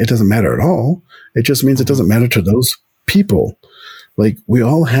mean it doesn't matter at all. It just means it doesn't matter to those people. Like, we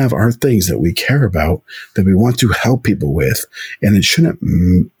all have our things that we care about, that we want to help people with. And it shouldn't,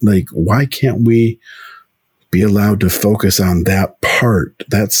 why can't we be allowed to focus on that part,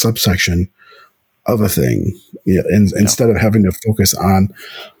 that subsection of a thing, instead of having to focus on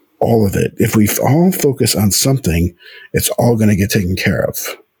all of it? If we all focus on something, it's all going to get taken care of.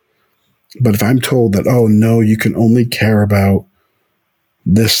 But if I'm told that, oh no, you can only care about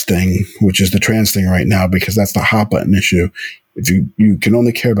this thing, which is the trans thing right now, because that's the hot button issue. If you can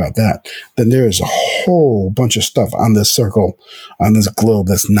only care about that, then there is a whole bunch of stuff on this circle, on this globe,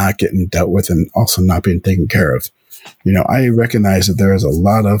 that's not getting dealt with and also not being taken care of. I recognize that there is a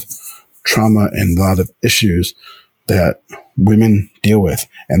lot of trauma and a lot of issues that women deal with,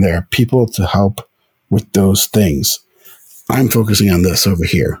 and there are people to help with those things. I'm focusing on this over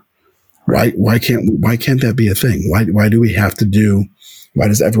here. Right? Why can't that be a thing? Why do we have to do? Why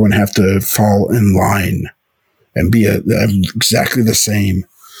does everyone have to fall in line and be exactly the same?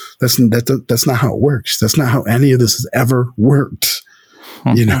 That's not how it works. That's not how any of this has ever worked.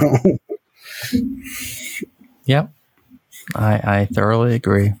 Yep. I thoroughly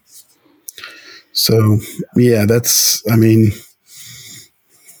agree. So, yeah,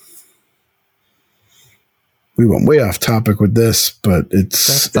 we went way off topic with this, but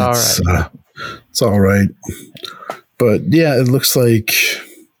it's all right. But yeah, it looks like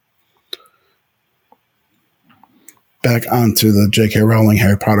back onto the J.K. Rowling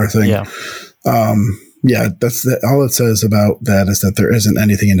Harry Potter thing. Yeah. That's all it says about that is that there isn't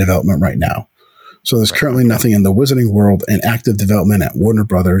anything in development right now. So there's currently nothing in the Wizarding world in active development at Warner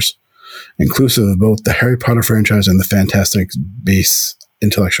Brothers, inclusive of both the Harry Potter franchise and the Fantastic Beasts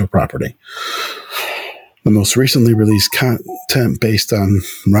intellectual property. The most recently released content based on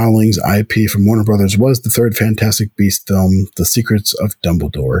Rowling's IP from Warner Brothers was the third Fantastic Beasts film, The Secrets of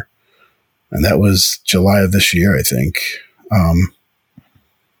Dumbledore. And that was July of this year, I think.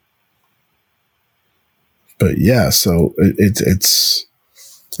 But yeah, so it's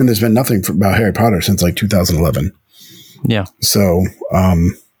and there's been nothing about Harry Potter since like 2011. Yeah. So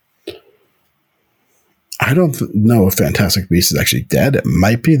I don't know if Fantastic Beasts is actually dead. It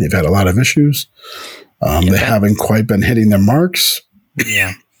might be. They've had a lot of issues. They haven't quite been hitting their marks.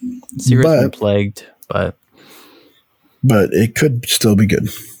 Yeah. Series been plagued, but it could still be good.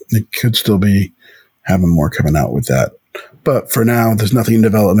 It could still be having more coming out with that. But for now, there's nothing in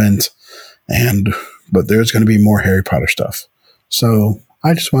development, but there's going to be more Harry Potter stuff. So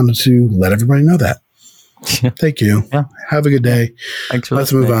I just wanted to let everybody know that. Thank you. Yeah. Have a good day. Thanks for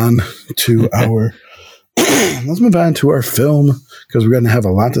Let's move on to our film, because we're going to have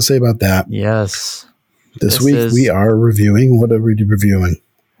a lot to say about that. Yes. This week we are reviewing. What are we reviewing?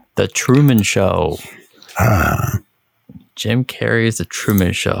 The Truman Show. Jim Carrey's The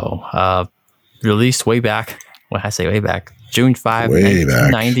Truman Show. Released way back. When I say way back, June 5,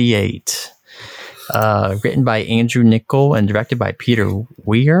 1998. Written by Andrew Niccol and directed by Peter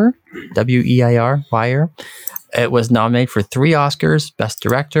Weir, W-E-I-R, Weir. It was nominated for 3 Oscars: Best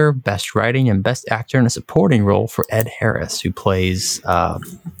Director, Best Writing, and Best Actor in a Supporting Role for Ed Harris, who plays,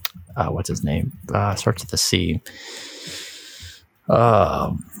 what's his name? Starts with a C.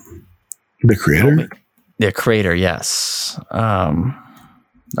 The creator? The creator, yes.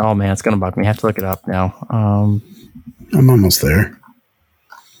 Oh man, it's going to bug me. I have to look it up now. I'm almost there.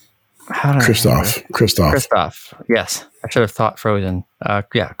 Christoph. Yes. I should have thought Frozen.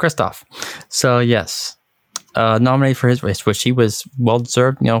 Christoph. So yes. Nominated for his race, which he was well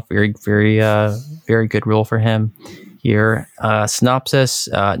deserved. Very, very, very good role for him here. Synopsis: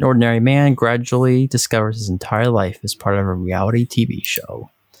 an ordinary man gradually discovers his entire life as part of a reality TV show.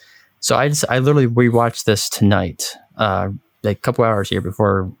 So I literally rewatched this tonight, like a couple hours here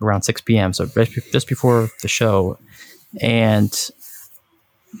before, around 6 p.m. So just before the show, and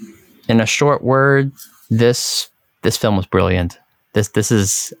in a short word, this film was brilliant. This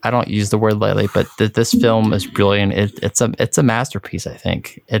is, I don't use the word lightly, but this film is brilliant. It's a masterpiece. I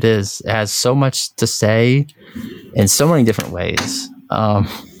think it is. It has so much to say in so many different ways.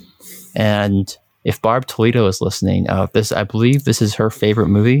 And if Barb Toledo is listening, I believe this is her favorite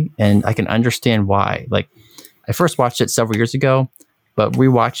movie, and I can understand why. Like, I first watched it several years ago, but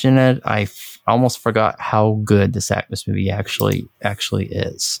rewatching it, I almost forgot how good this movie actually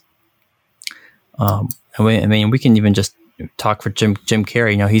is. I mean, we can even just talk for Jim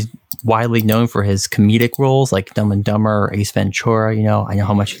Carrey. He's widely known for his comedic roles like Dumb and Dumber or Ace Ventura. I know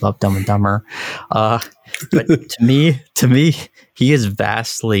how much you love Dumb and Dumber. But to me, he is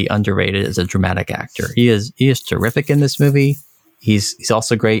vastly underrated as a dramatic actor. He is terrific in this movie. He's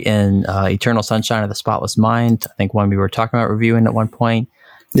also great in Eternal Sunshine of the Spotless Mind. I think one we were talking about reviewing at one point.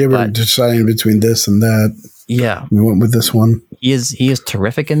 Yeah, we're deciding between this and that. Yeah, we went with this one. He is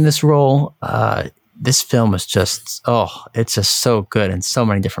terrific in this role. This film is just, it's just so good in so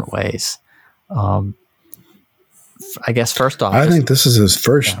many different ways. I guess first off, I think this is his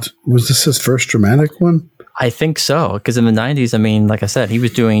first. Yeah. Was this his first dramatic one? I think so, because in the 90s, I mean, like I said, he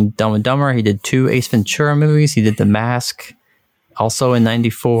was doing Dumb and Dumber. He did 2 Ace Ventura movies. He did The Mask. Also in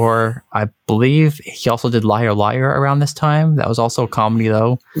 94, I believe he also did Liar Liar around this time. That was also a comedy,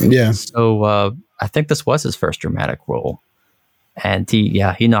 though. Yeah. So I think this was his first dramatic role. And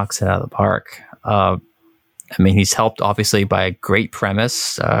he knocks it out of the park. I mean, he's helped obviously by a great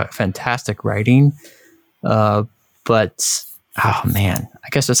premise, fantastic writing. But, oh man, I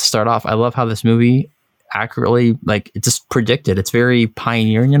guess just to start off, I love how this movie accurately, like, it just predicted. It's very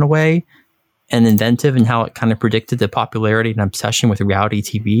pioneering in a way and inventive in how it kind of predicted the popularity and obsession with reality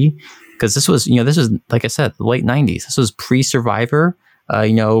TV. Because this was, like I said, the late 90s. This was pre-Survivor,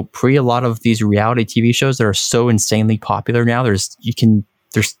 pre a lot of these reality TV shows that are so insanely popular now. There's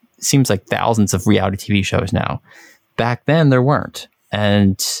seems like thousands of reality TV shows now. Back then, there weren't.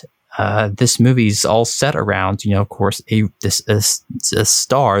 And this movie's all set around, of course, a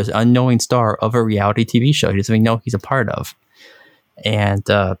unknowing star of a reality TV show he doesn't even know he's a part of. And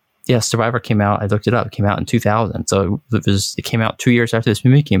Yeah, Survivor came out. I looked it up. It came out in 2000. So it came out 2 years after this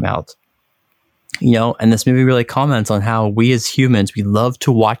movie came out. And this movie really comments on how we as humans, we love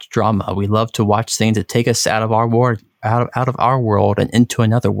to watch drama. We love to watch things that take us out of our world, out of our world and into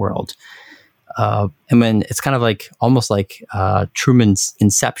another world. And when it's kind of like almost like Truman's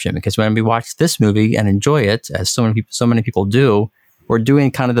Inception, because when we watch this movie and enjoy it, as so many people do, we're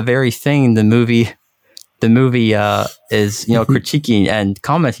doing kind of the very thing the movie is critiquing and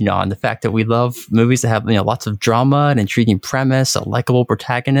commenting on, the fact that we love movies that have lots of drama, an intriguing premise, a likable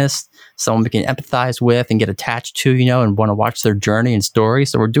protagonist, someone we can empathize with and get attached to, and want to watch their journey and story.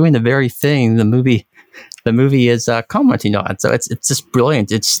 So we're doing the very thing the movie is commenting on. So it's just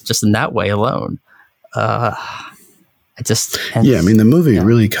brilliant. It's just in that way alone. The movie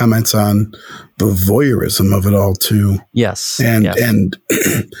really comments on the voyeurism of it all too. Yes. And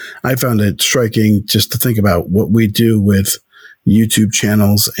I found it striking just to think about what we do with YouTube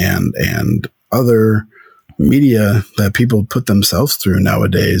channels and other media that people put themselves through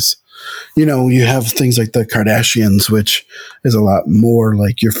nowadays. You have things like the Kardashians, which is a lot more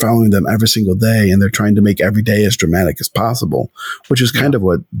like you're following them every single day and they're trying to make every day as dramatic as possible, which is kind of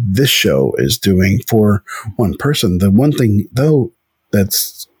what this show is doing for one person. The one thing, though,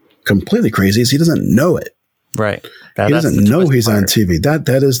 that's completely crazy is he doesn't know it. Right. He doesn't know he's on TV.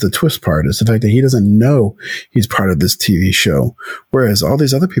 That is the twist part, is the fact that he doesn't know he's part of this TV show. Whereas all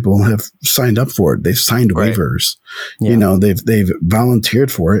these other people have signed up for it. They've signed waivers. Yeah. They've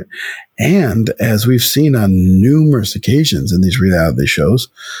volunteered for it. And as we've seen on numerous occasions in these reality shows,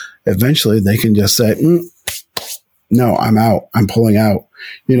 eventually they can just say, no, I'm out. I'm pulling out.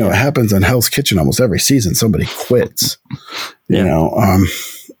 It happens on Hell's Kitchen almost every season. Somebody quits,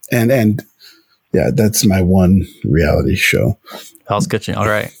 and yeah, that's my one reality show. Hell's Kitchen. All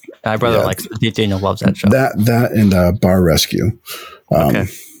right. My brother likes Daniel loves that show. That and Bar Rescue. Okay.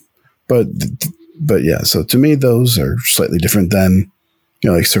 But yeah, so to me, those are slightly different than,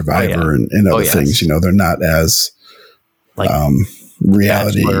 like Survivor and other things. They're not as like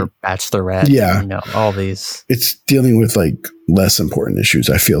reality. Bachelorette. Yeah. All these. It's dealing with like less important issues,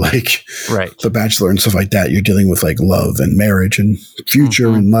 I feel like. Right. The Bachelor and stuff like that, you're dealing with like love and marriage and future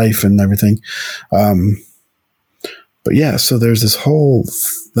and life and everything. But yeah, so there's this whole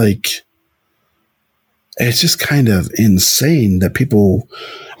like, it's just kind of insane that people,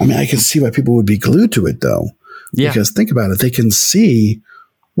 I can see why people would be glued to it though. Yeah. Because think about it, they can see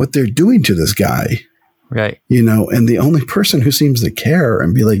what they're doing to this guy. Right. And the only person who seems to care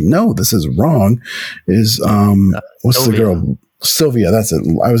and be like, no, this is wrong is, what's Sylvia. The girl? Sylvia. That's it.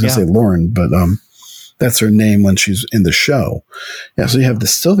 I was going to say Lauren, but, that's her name when she's in the show. Yeah. So you have the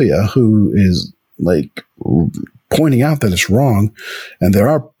Sylvia who is like pointing out that it's wrong. And there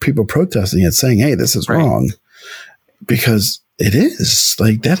are people protesting it saying, hey, this is wrong, because it is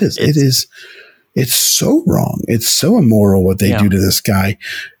like, it's so wrong. It's so immoral what they do to this guy.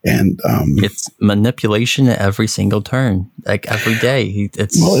 And it's manipulation at every single turn, like every day.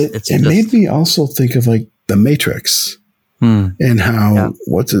 It made me also think of like The Matrix and how,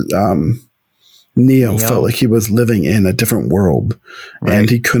 Neo felt like he was living in a different world and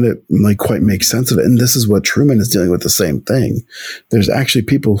he couldn't like quite make sense of it. And this is what Truman is dealing with, the same thing. There's actually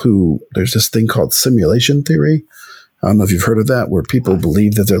people there's this thing called simulation theory. I don't know if you've heard of that, where people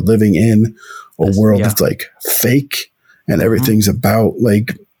believe that they're living in a world that's like fake and everything's about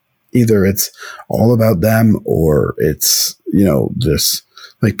like, either it's all about them or it's, this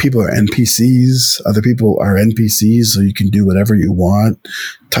like people are NPCs, other people are NPCs. So you can do whatever you want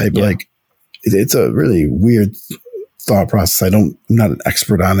type. Like it's a really weird thought process. I'm not an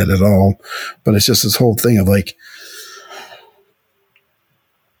expert on it at all, but it's just this whole thing of like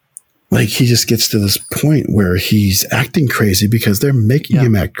he just gets to this point where he's acting crazy because they're making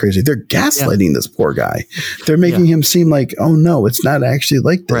him act crazy. They're gaslighting this poor guy. They're making him seem like, oh no, it's not actually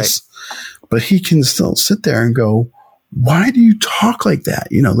like this. Right. But he can still sit there and go, why do you talk like that?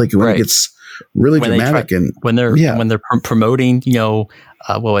 Like when it gets really dramatic when they're promoting,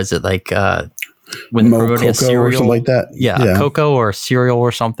 what was it like? When they're promoting a cereal or something like that. Yeah, Cocoa or cereal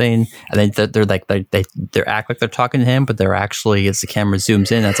or something. And they're like, they act like they're talking to him, but they're actually, as the camera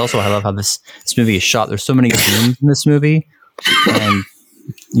zooms in. That's also, I love how this movie is shot. There's so many zooms in this movie. And,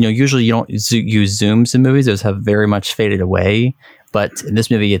 usually you don't use zooms in movies. Those have very much faded away. But in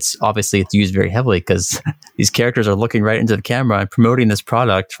this movie, it's used very heavily because these characters are looking right into the camera and promoting this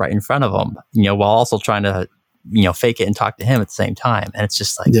product right in front of them, while also trying to, fake it and talk to him at the same time. And it's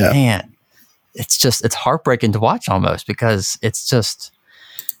just like, man, it's heartbreaking to watch almost, because it's just,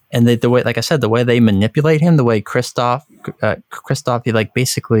 and the way, like I said, the way they manipulate him, the way Christoph, he like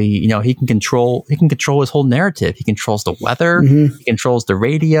basically, he can control his whole narrative. He controls the weather, he controls the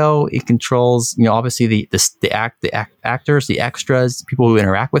radio, he controls, obviously the actors, the extras, people who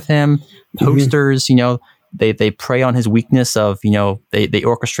interact with him, posters, they prey on his weakness of, they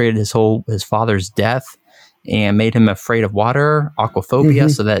orchestrated his father's death and made him afraid of water, aquaphobia,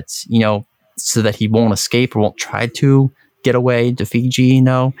 so that he won't escape or won't try to get away to Fiji.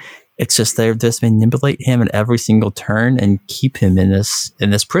 It's just they just manipulate him at every single turn and keep him in this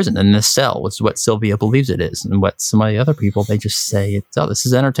prison, in this cell, which is what Sylvia believes it is, and what some of the other people, they just say, this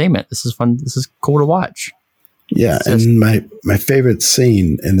is entertainment, this is fun, this is cool to watch. Yeah, and my favorite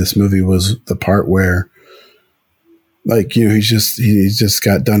scene in this movie was the part where, like, he just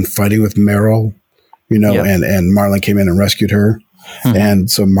got done fighting with Meryl, and Marlon came in and rescued her.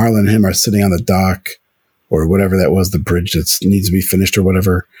 And so Marlon and him are sitting on the dock or whatever that was, the bridge that needs to be finished or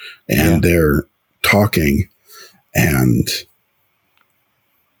whatever. And they're talking, and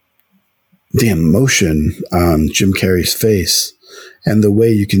the emotion on Jim Carrey's face and the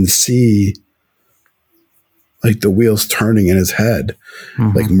way you can see like the wheels turning in his head.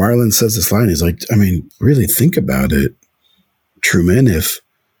 Like Marlon says this line, he's like, I mean, really think about it, Truman, if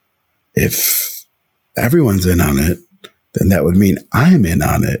everyone's in on it, then that would mean I'm in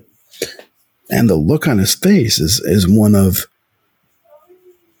on it. And the look on his face is one of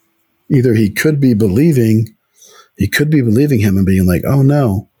either he could be believing him and being like, oh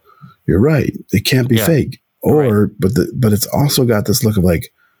no, you're right, it can't be fake. Or, but it's also got this look of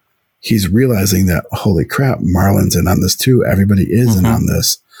like, he's realizing that, holy crap, Marlon's in on this too. Everybody is in on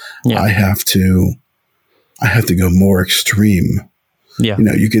this. Yeah. I have to go more extreme. Yeah.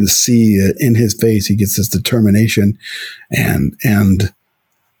 You can see it in his face. He gets this determination, and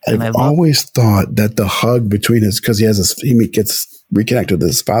I've always thought that the hug between because he gets reconnected with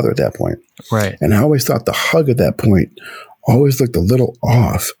his father at that point. Right. And I always thought the hug at that point always looked a little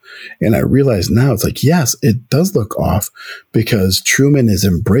off. And I realize now it's like, yes, it does look off because Truman is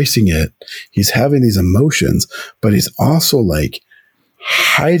embracing it. He's having these emotions, but he's also like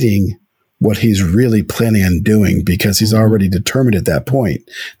hiding what he's really planning on doing because he's already determined at that point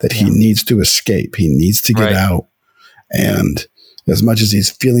that he needs to escape. He needs to get out. And as much as he's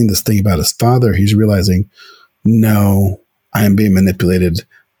feeling this thing about his father, he's realizing, no, I am being manipulated.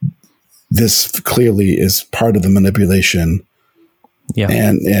 This clearly is part of the manipulation. Yeah.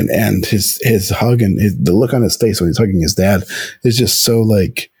 And his hug and the look on his face when he's hugging his dad is just so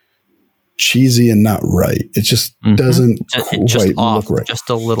like cheesy and not right. It just doesn't quite look right. Just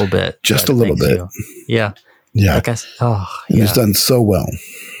a little bit. Just a little bit. Yeah. Yeah. Like it's done so well.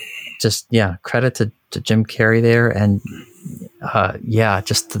 Just, credit to Jim Carrey there. And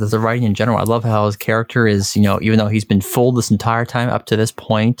just the writing in general. I love how his character is, even though he's been fooled this entire time up to this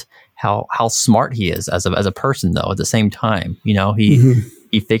point, how smart he is as a person though, at the same time,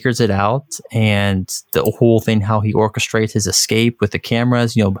 he figures it out, and the whole thing, how he orchestrates his escape with the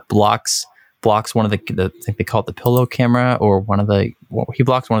cameras, blocks one of the I think they call it the pillow camera, or he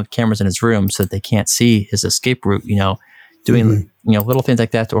blocks one of the cameras in his room so that they can't see his escape route, doing, little things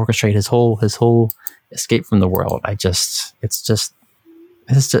like that to orchestrate his whole escape from the world. It's just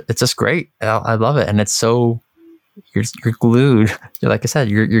great. I love it. And it's so, you're glued. Like I said,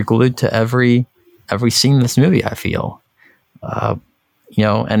 you're glued to every scene in this movie, I feel. And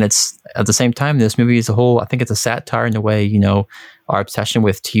it's at the same time, this movie as a whole, I think it's a satire in the way, our obsession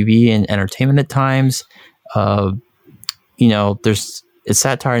with TV and entertainment at times. It's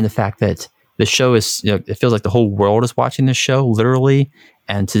satire in the fact that the show is, it feels like the whole world is watching this show, literally.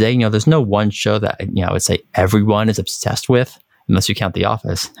 And today, there's no one show that, I would say everyone is obsessed with, unless you count The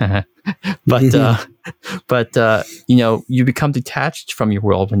Office. But you become detached from your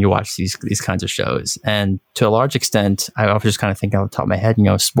world when you watch these kinds of shows. And to a large extent, I was just kind of thinking off the top of my head,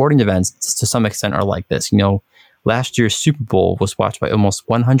 sporting events to some extent are like this. Last year's Super Bowl was watched by almost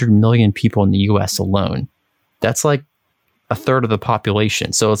 100 million people in the US alone. That's like a third of the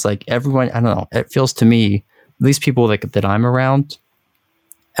population. So it's like everyone, I don't know, it feels to me, at least people that I'm around,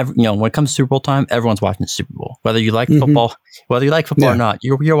 when it comes to Super Bowl time, everyone's watching the Super Bowl. Whether you like football, or not,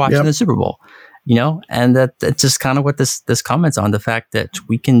 you're watching the Super Bowl. And that's just kind of what this comments on, the fact that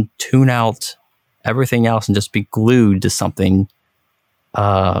we can tune out everything else and just be glued to something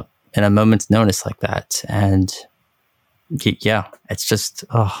in a moment's notice like that. And it's just,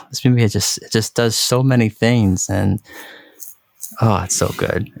 this movie, it just does so many things, and it's so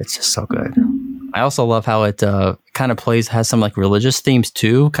good. It's just so good. I also love how it kind of has some like religious themes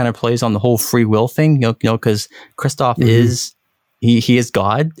too, kind of plays on the whole free will thing, because Christoph is he is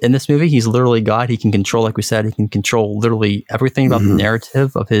God in this movie. He's literally God. He can control, like we said, he can control literally everything about the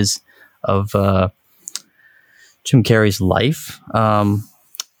narrative of Jim Carrey's life,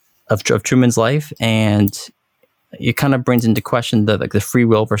 of Truman's life, and it kind of brings into question the free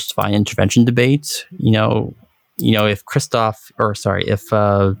will versus divine intervention debate. If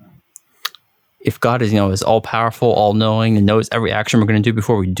if God is, is all powerful, all knowing, and knows every action we're going to do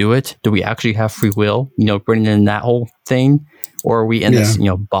before we do it, do we actually have free will? Bringing in that whole thing, or are we in this,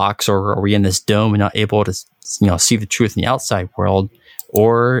 box, or are we in this dome and not able to, see the truth in the outside world?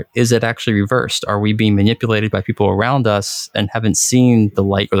 Or is it actually reversed? Are we being manipulated by people around us and haven't seen the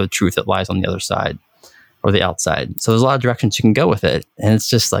light or the truth that lies on the other side or the outside? So there's a lot of directions you can go with it. And it's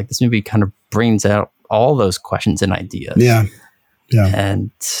just like this movie kind of brings out all those questions and ideas. Yeah. Yeah.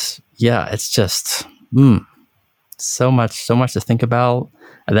 And yeah, it's just so much to think about.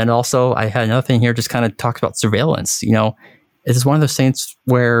 And then also I had another thing here, just kind of talks about surveillance. It's one of those things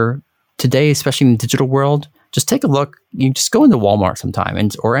where today, especially in the digital world, just take a look. You just go into Walmart sometime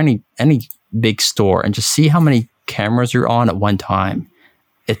or any big store and just see how many cameras you're on at one time.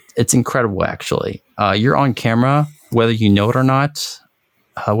 It's incredible, actually. You're on camera, whether you know it or not,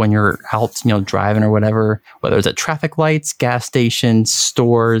 when you're out, driving or whatever, whether it's at traffic lights, gas stations,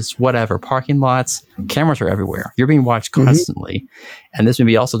 stores, whatever, parking lots, cameras are everywhere. You're being watched constantly. And this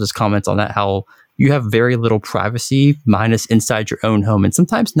movie also just comments on that, how you have very little privacy minus inside your own home. And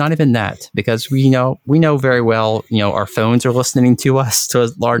sometimes not even that, because we know very well, our phones are listening to us to a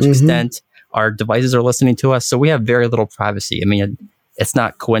large extent. Our devices are listening to us. So we have very little privacy. I mean, it's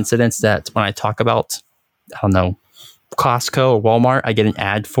not coincidence that when I talk about, I don't know, Costco or Walmart, I get an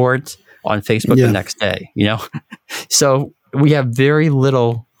ad for it on Facebook the next day, So we have very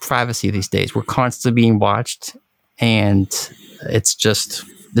little privacy these days. We're constantly being watched, and it's just,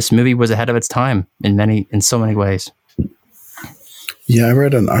 this movie was ahead of its time in so many ways. Yeah, I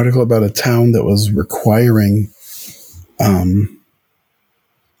read an article about a town that was requiring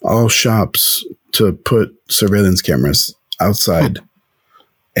all shops to put surveillance cameras outside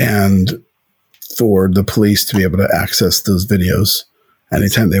and for the police to be able to access those videos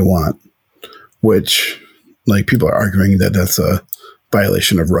anytime they want, which, like, people are arguing that that's a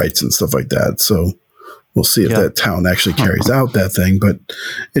violation of rights and stuff like that. So we'll see if that town actually carries out that thing. But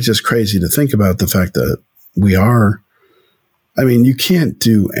it's just crazy to think about the fact that you can't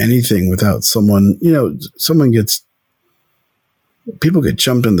do anything without someone, people get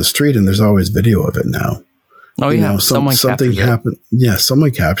jumped in the street and there's always video of it now. Oh, yeah. Something happened. Yeah.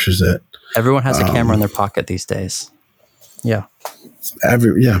 Someone captures it. Everyone has a camera in their pocket these days. Yeah.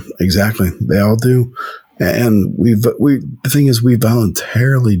 Exactly. They all do. And the thing is, we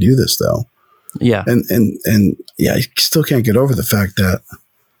voluntarily do this though. Yeah. And you still can't get over the fact that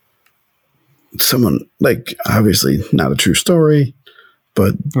someone, like, obviously not a true story,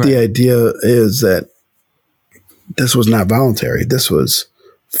 but the idea is that this was not voluntary. This was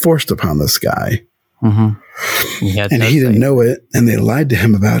forced upon this guy. And he didn't know it, and they lied to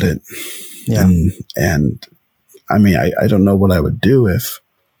him about it. Yeah. And I don't know what I would do if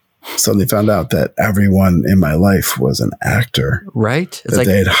suddenly found out that everyone in my life was an actor, right? It's that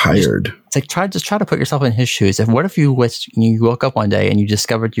they had hired. It's like try to put yourself in his shoes. What if you woke up one day and you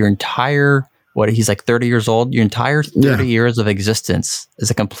discovered your entire, he's like 30 years old, your entire 30 years of existence is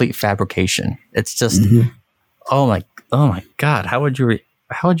a complete fabrication. It's just, oh my God, how would you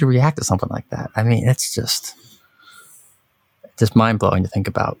react to something like that? I mean, it's just mind blowing to think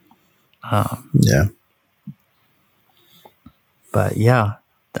about. But I've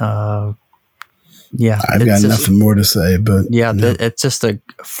got nothing more to say, but it's just a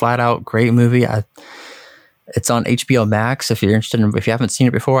flat out great movie. It's on HBO Max. If you're interested if you haven't seen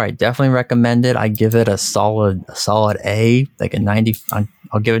it before, I definitely recommend it. I give it a solid A, like a 90.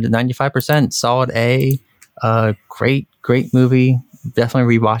 I'll give it a 95%, solid A. Great movie.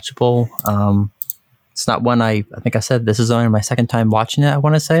 Definitely rewatchable. It's not one I think I said this is only my second time watching it. I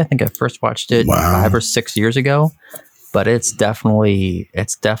want to say I think I first watched it 5 or 6 years ago. But it's definitely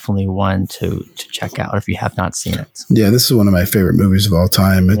one to check out if you have not seen it. Yeah, this is one of my favorite movies of all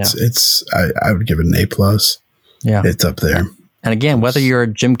time. I would give it an A+. Yeah, it's up there. And again, whether you're a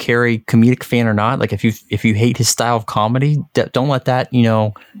Jim Carrey comedic fan or not, like if you hate his style of comedy, don't let that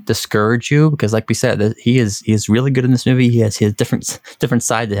discourage you, because like we said, he is really good in this movie. He has different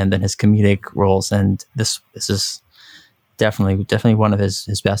side to him than his comedic roles, and this is definitely one of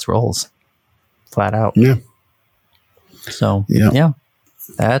his best roles, flat out. Yeah. So,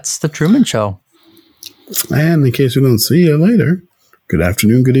 that's The Truman Show. And in case we don't see you later, good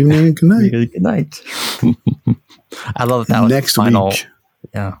afternoon, good evening, and good night. Good night. I love that. Next week.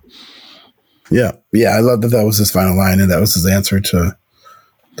 Yeah. Yeah. I love that was his final line, and that was his answer to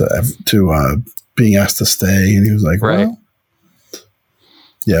being asked to stay. And he was like, Right. well,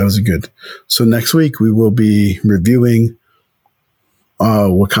 yeah, it was good. So next week we will be reviewing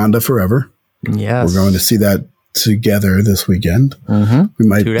Wakanda Forever. Yes. We're going to see that together this weekend. Mm-hmm. We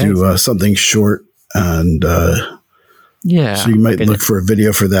might do something short, and so you might look for a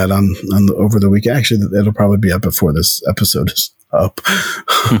video for that on over the weekend. Actually, it'll probably be up before this episode is up.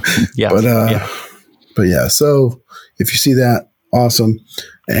 But yeah, so if you see that, awesome.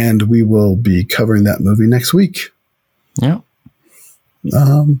 And we will be covering that movie next week. Yeah.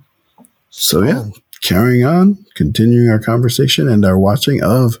 So yeah, carrying on, continuing our conversation and our watching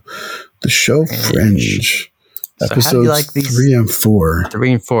of the show Fringe. Episodes like 3 and 4.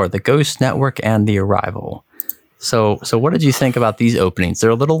 3 and 4, The Ghost Network and The Arrival. So what did you think about these openings?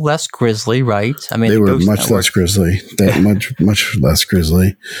 They're a little less grisly, right? I mean, they were much less grisly. Much less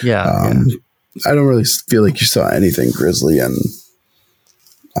grisly. Yeah, I don't really feel like you saw anything grisly. And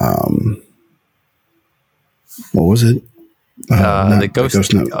what was it? The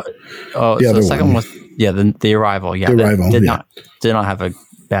Ghost Network. The second one was The Arrival. Yeah, The Arrival did not have a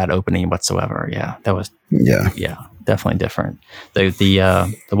bad opening whatsoever. Yeah, that was definitely different.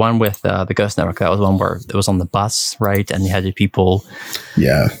 The one with the Ghost Network, that was one where it was on the bus, right? And you had the people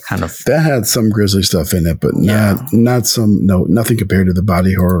kind of that had some grisly stuff in it, but nothing compared to the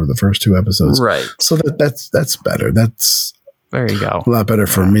body horror of the first 2 episodes. Right. So that's better. There you go. A lot better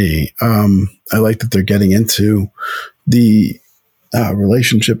for me. I like that they're getting into the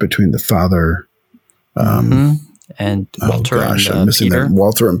relationship between the father and Walter I'm missing Peter. that.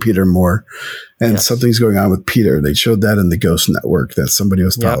 Walter and Peter Moore. And something's going on with Peter. They showed that in the Ghost Network, that somebody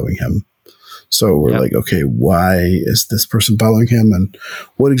was following him. So we're like, okay, why is this person following him? And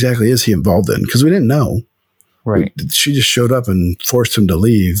what exactly is he involved in? Because we didn't know. Right. She just showed up and forced him to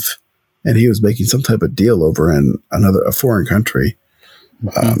leave. And he was making some type of deal over in a foreign country.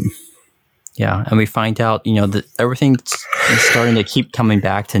 And we find out, that everything's starting to keep coming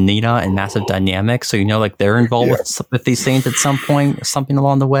back to Nina and Massive Dynamics. So, like they're involved with these things at some point, something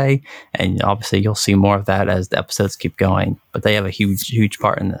along the way. And obviously you'll see more of that as the episodes keep going. But they have a huge, huge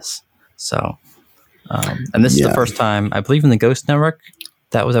part in this. So, and this is the first time, I believe, in the Ghost Network.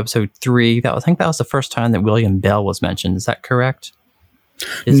 That was episode 3. I think that was the first time that William Bell was mentioned. Is that correct?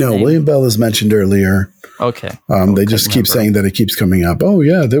 William Bell is mentioned earlier. Okay. They just keep saying that it keeps coming up. Oh,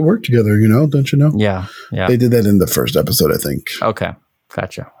 yeah, they work together, don't you know? Yeah. They did that in the first episode, I think. Okay.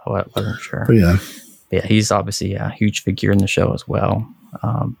 Gotcha. I wasn't sure. But yeah, he's obviously a huge figure in the show as well.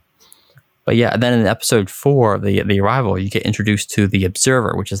 But yeah, then in episode 4, the Arrival, you get introduced to the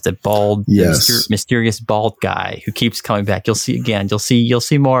Observer, which is the bald, mysterious bald guy who keeps coming back. You'll see again. You'll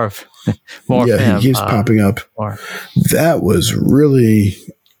see more of more. Yeah, of him, he keeps popping up. That was really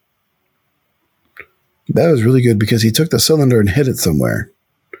good because he took the cylinder and hid it somewhere.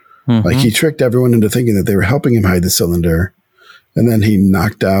 Mm-hmm. Like he tricked everyone into thinking that they were helping him hide the cylinder, and then he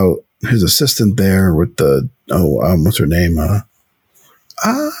knocked out his assistant there with the what's her name?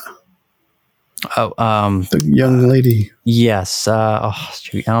 The young lady. Yes.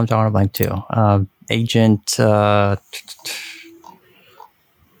 I'm drawing a blank too. Agent.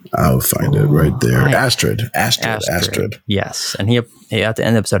 I'll find it right there. Astrid. Yes, and he at the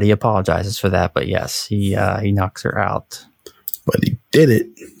end of the episode he apologizes for that, but yes, he knocks her out. But he did it.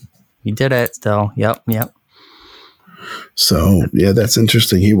 He did it still. Yep. So yeah, that's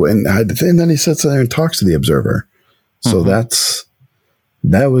interesting. He went and then he sits there and talks to the Observer. So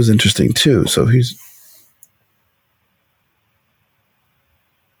that was interesting too. So he's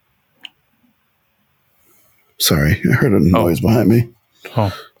sorry, I heard a noise behind me.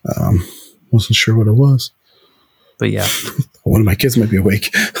 Oh. Wasn't sure what it was. But yeah. One of my kids might be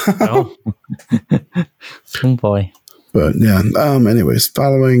awake. Oh boy. But yeah. Anyways,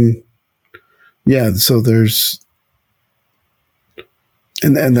 following. Yeah. So there's.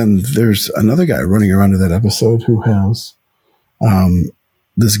 And then there's another guy running around in that episode who has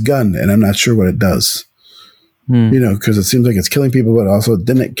this gun, and I'm not sure what it does. Because it seems like it's killing people, but also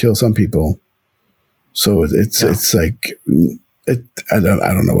didn't kill some people. So it's like I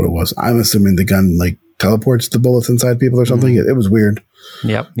don't know what it was. I'm assuming the gun like teleports the bullets inside people or something. It was weird.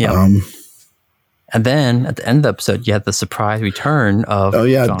 Yep. And then at the end of the episode, you had the surprise return of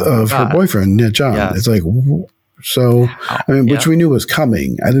her boyfriend, John. Yeah. It's like which we knew was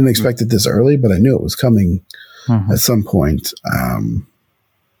coming. I didn't expect it this early, but I knew it was coming at some point.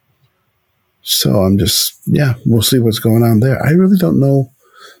 So I'm just we'll see what's going on there. I really don't know.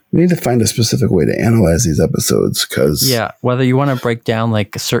 We need to find a specific way to analyze these episodes because whether you want to break down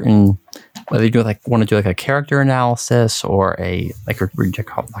like certain whether you want to do like a character analysis or we're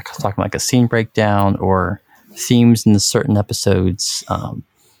talking like a scene breakdown or themes in certain episodes.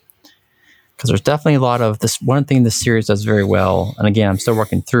 Because there's definitely a lot of this. One thing this series does very well, and again, I'm still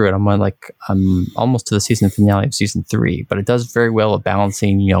working through it. I'm almost to the season finale of season 3, but it does very well at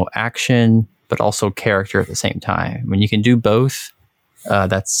balancing, action, but also character at the same time. When you can do both,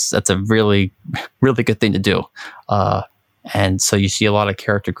 that's a really, really good thing to do. And so you see a lot of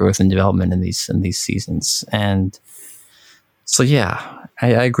character growth and development in these seasons. And so, yeah, I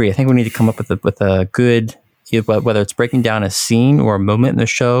agree. I think we need to come up with a good, whether it's breaking down a scene or a moment in the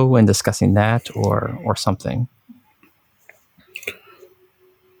show and discussing that or something.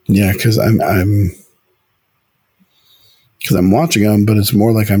 Yeah, because I'm watching them, but it's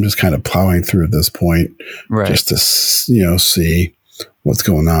more like I'm just kind of plowing through at this point, right? Just to see what's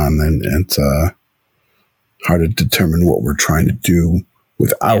going on, and it's hard to determine what we're trying to do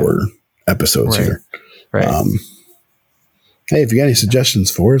with our episodes here. Right. Hey, if you got any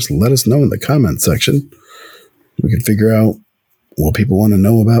suggestions for us, let us know in the comments section. We can figure out what people want to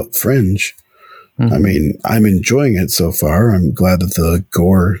know about Fringe. Mm-hmm. I mean, I'm enjoying it so far. I'm glad that the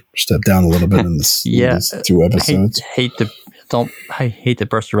gore stepped down a little bit in these 2 episodes. I hate to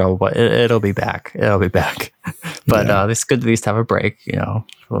burst your bubble, but it'll be back. It'll be back. But it's good to at least have a break, for a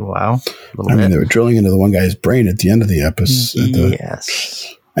little while. Mean, they were drilling into the one guy's brain at the end of the episode.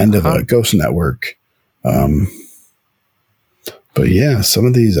 Yes. End of Ghost Network. But yeah, some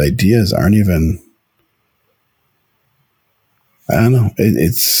of these ideas aren't even. I don't know.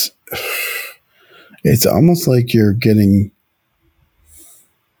 It's almost like you're getting.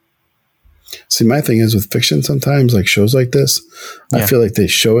 See, my thing is with fiction sometimes, like shows like this, I feel like they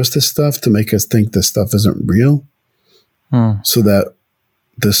show us this stuff to make us think this stuff isn't real. So that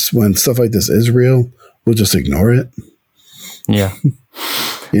when stuff like this is real, we'll just ignore it. Yeah.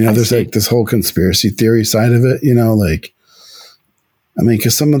 There's like this whole conspiracy theory side of it,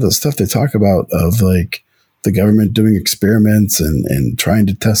 because some of the stuff they talk about of like the government doing experiments and trying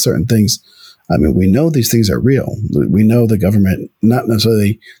to test certain things. I mean, we know these things are real. We know the government, not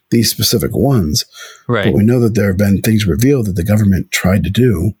necessarily these specific ones, right? But we know that there have been things revealed that the government tried to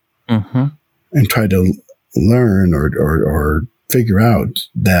do and tried to learn or figure out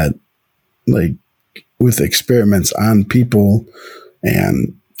that, like, with experiments on people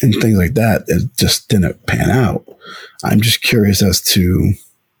and things like that, it just didn't pan out. I'm just curious as to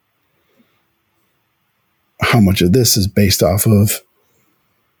how much of this is based off of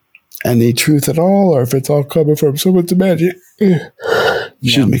any truth at all, or if it's all coming from someone's imagination,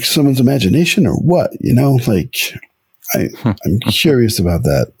 someone's imagination, or what, I'm curious about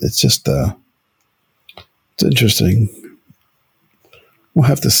that. It's just, it's interesting. We'll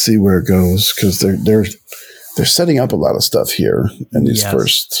have to see where it goes, because they're setting up a lot of stuff here in these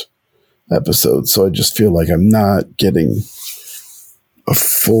first episodes. So I just feel like I'm not getting a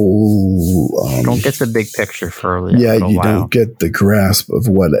full. You don't get the big picture for you don't get the grasp of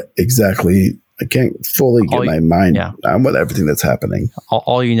what exactly. I can't fully get my mind on what everything that's happening.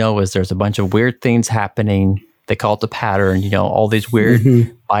 All you know is there's a bunch of weird things happening. They call it the pattern. All these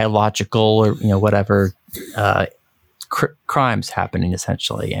weird biological or whatever crimes happening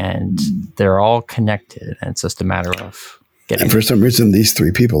essentially, and they're all connected. And it's just a matter of getting. And for some reason, these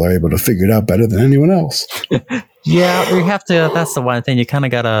 3 people are able to figure it out better than anyone else. Yeah, we have to. That's the one thing you kind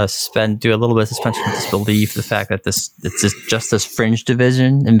of gotta do a little bit of suspension of disbelief. The fact that it's just this fringe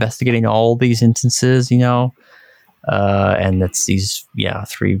division investigating all these instances, and it's these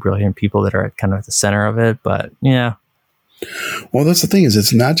 3 brilliant people that are kind of at the center of it. But yeah, well, that's the thing, is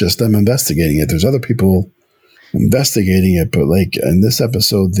it's not just them investigating it. There's other people investigating it, but like in this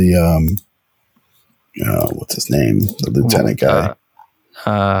episode, the what's his name, the lieutenant guy,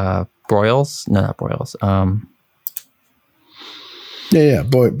 Broyles, no, not Broyles.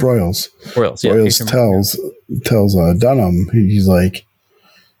 Broyles. Broyles tells Dunham, he's like,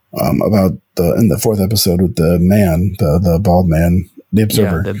 about in the 4th episode with the man, the bald man, the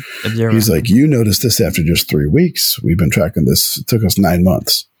Observer. The Observer. He's like, you noticed this after just 3 weeks. We've been tracking this. It took us 9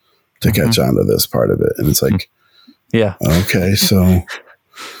 months to catch on to this part of it. And it's like, okay, so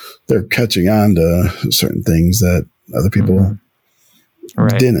they're catching on to certain things that other people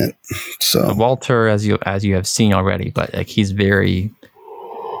didn't. So Walter, as you have seen already, but like he's very,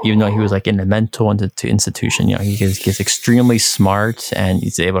 even though he was like in the mental institution, he's extremely smart and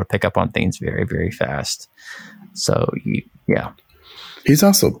he's able to pick up on things very, very fast. So he's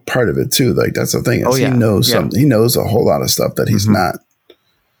also part of it too. Like that's the thing. He knows something. He knows a whole lot of stuff that he's not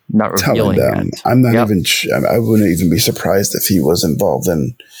telling them. Yet. I'm not even. I wouldn't even be surprised if he was involved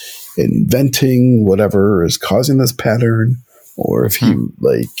in inventing whatever is causing this pattern, or if he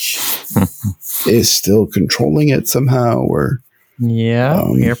like is still controlling it somehow, or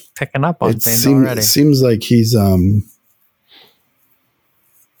you're picking up on things already. It seems like he's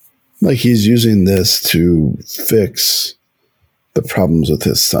using this to fix the problems with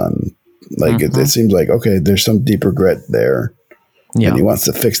his son. Like it seems like, okay, there's some deep regret there, and he wants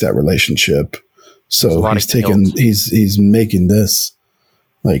to fix that relationship. So he's making this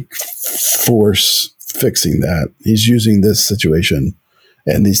like force fixing that. He's using this situation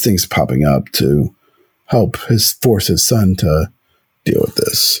and these things popping up to help force his son to deal with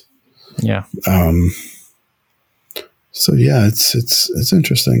this. Yeah. So yeah, it's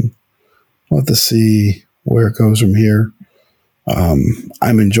interesting. We'll have to see where it goes from here.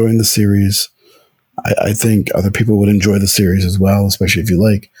 I'm enjoying the series. I think other people would enjoy the series as well, especially if you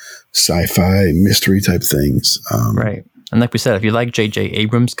like sci-fi mystery type things. Right. And like we said, if you like J.J.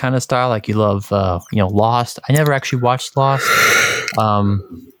 Abrams kind of style, like you love, Lost. I never actually watched Lost.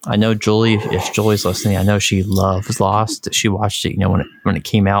 I know Julie, if Julie's listening, I know she loves Lost. She watched it, when it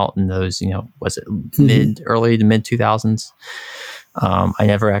came out in those, was it early to mid 2000s? I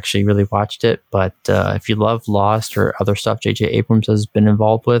never actually really watched it, but if you love Lost or other stuff J.J. Abrams has been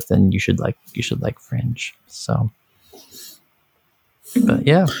involved with, then you should like Fringe. So, but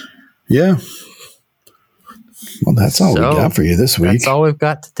yeah. Well, that's all we got for you this week. That's all we've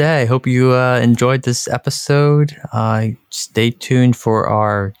got today. Hope you enjoyed this episode. Stay tuned for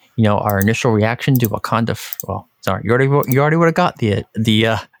our initial reaction to Wakanda. Sorry, you already would have got the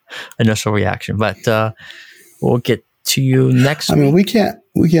initial reaction, but we'll get to you next week. I mean, we can't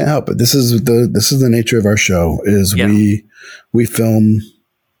help it. This is the nature of our show. We film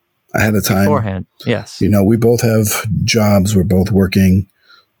ahead of time beforehand. Yes, we both have jobs. We're both working.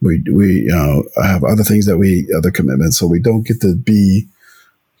 We have other commitments, so we don't get to be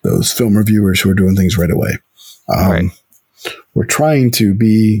those film reviewers who are doing things right away. Right. We're trying to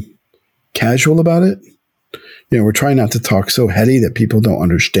be casual about it. We're trying not to talk so heady that people don't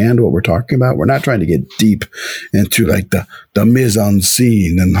understand what we're talking about. We're not trying to get deep into like the mise en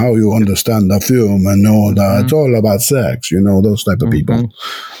scene and how you understand the film and know that it's all about sex, those type of people.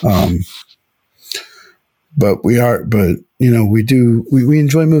 But we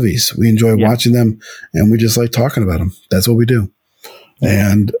enjoy movies. We enjoy watching them, and we just like talking about them. That's what we do.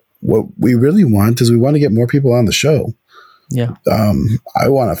 And what we really want is we want to get more people on the show. Yeah. I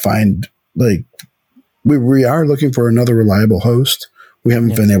want to find we are looking for another reliable host. We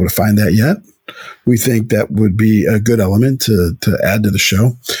haven't been able to find that yet. We think that would be a good element to add to the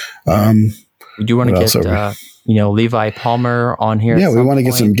show. We do want to get Levi Palmer on here. Yeah, we want to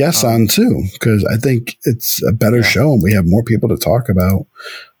get some guests on too, because I think it's a better show and we have more people to talk about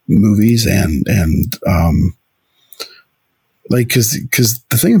movies and because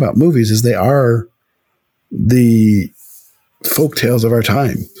the thing about movies is they are the folk tales of our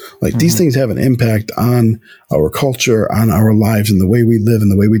time. Like these things have an impact on our culture, on our lives, and the way we live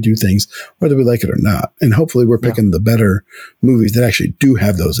and the way we do things, whether we like it or not. And hopefully we're picking the better movies that actually do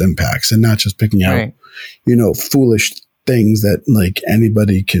have those impacts and not just picking out, foolish things that like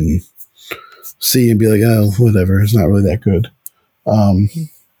anybody can see and be like, oh, whatever, it's not really that good.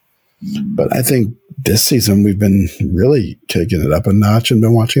 But I think this season we've been really kicking it up a notch and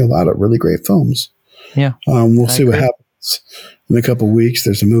been watching a lot of really great films. Yeah. We'll see what happens in a couple of weeks.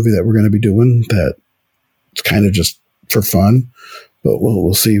 There's a movie that we're going to be doing that it's kind of just for fun, but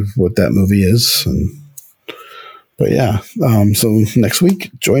we'll see what that movie is. So next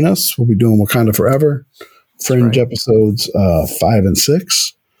week, join us. We'll be doing Wakanda Forever, Fringe episodes 5 and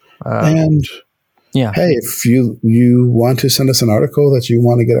 6. Hey, if you want to send us an article that you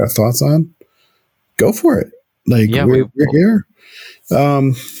want to get our thoughts on, go for it. We're here.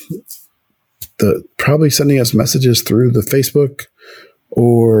 Probably sending us messages through the Facebook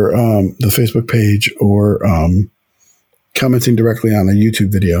or the Facebook page or commenting directly on a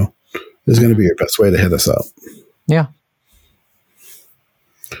YouTube video is going to be your best way to hit us up. Yeah.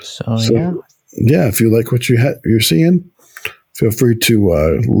 So if you like what you're seeing, feel free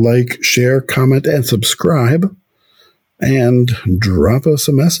to like, share, comment, and subscribe, and drop us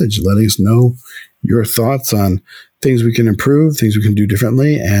a message letting us know your thoughts on things we can improve, things we can do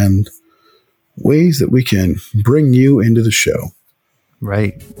differently, and ways that we can bring you into the show.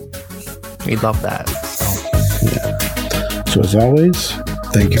 Right. We love that. So as always,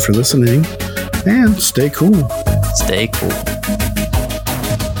 thank you for listening and stay cool. Stay cool.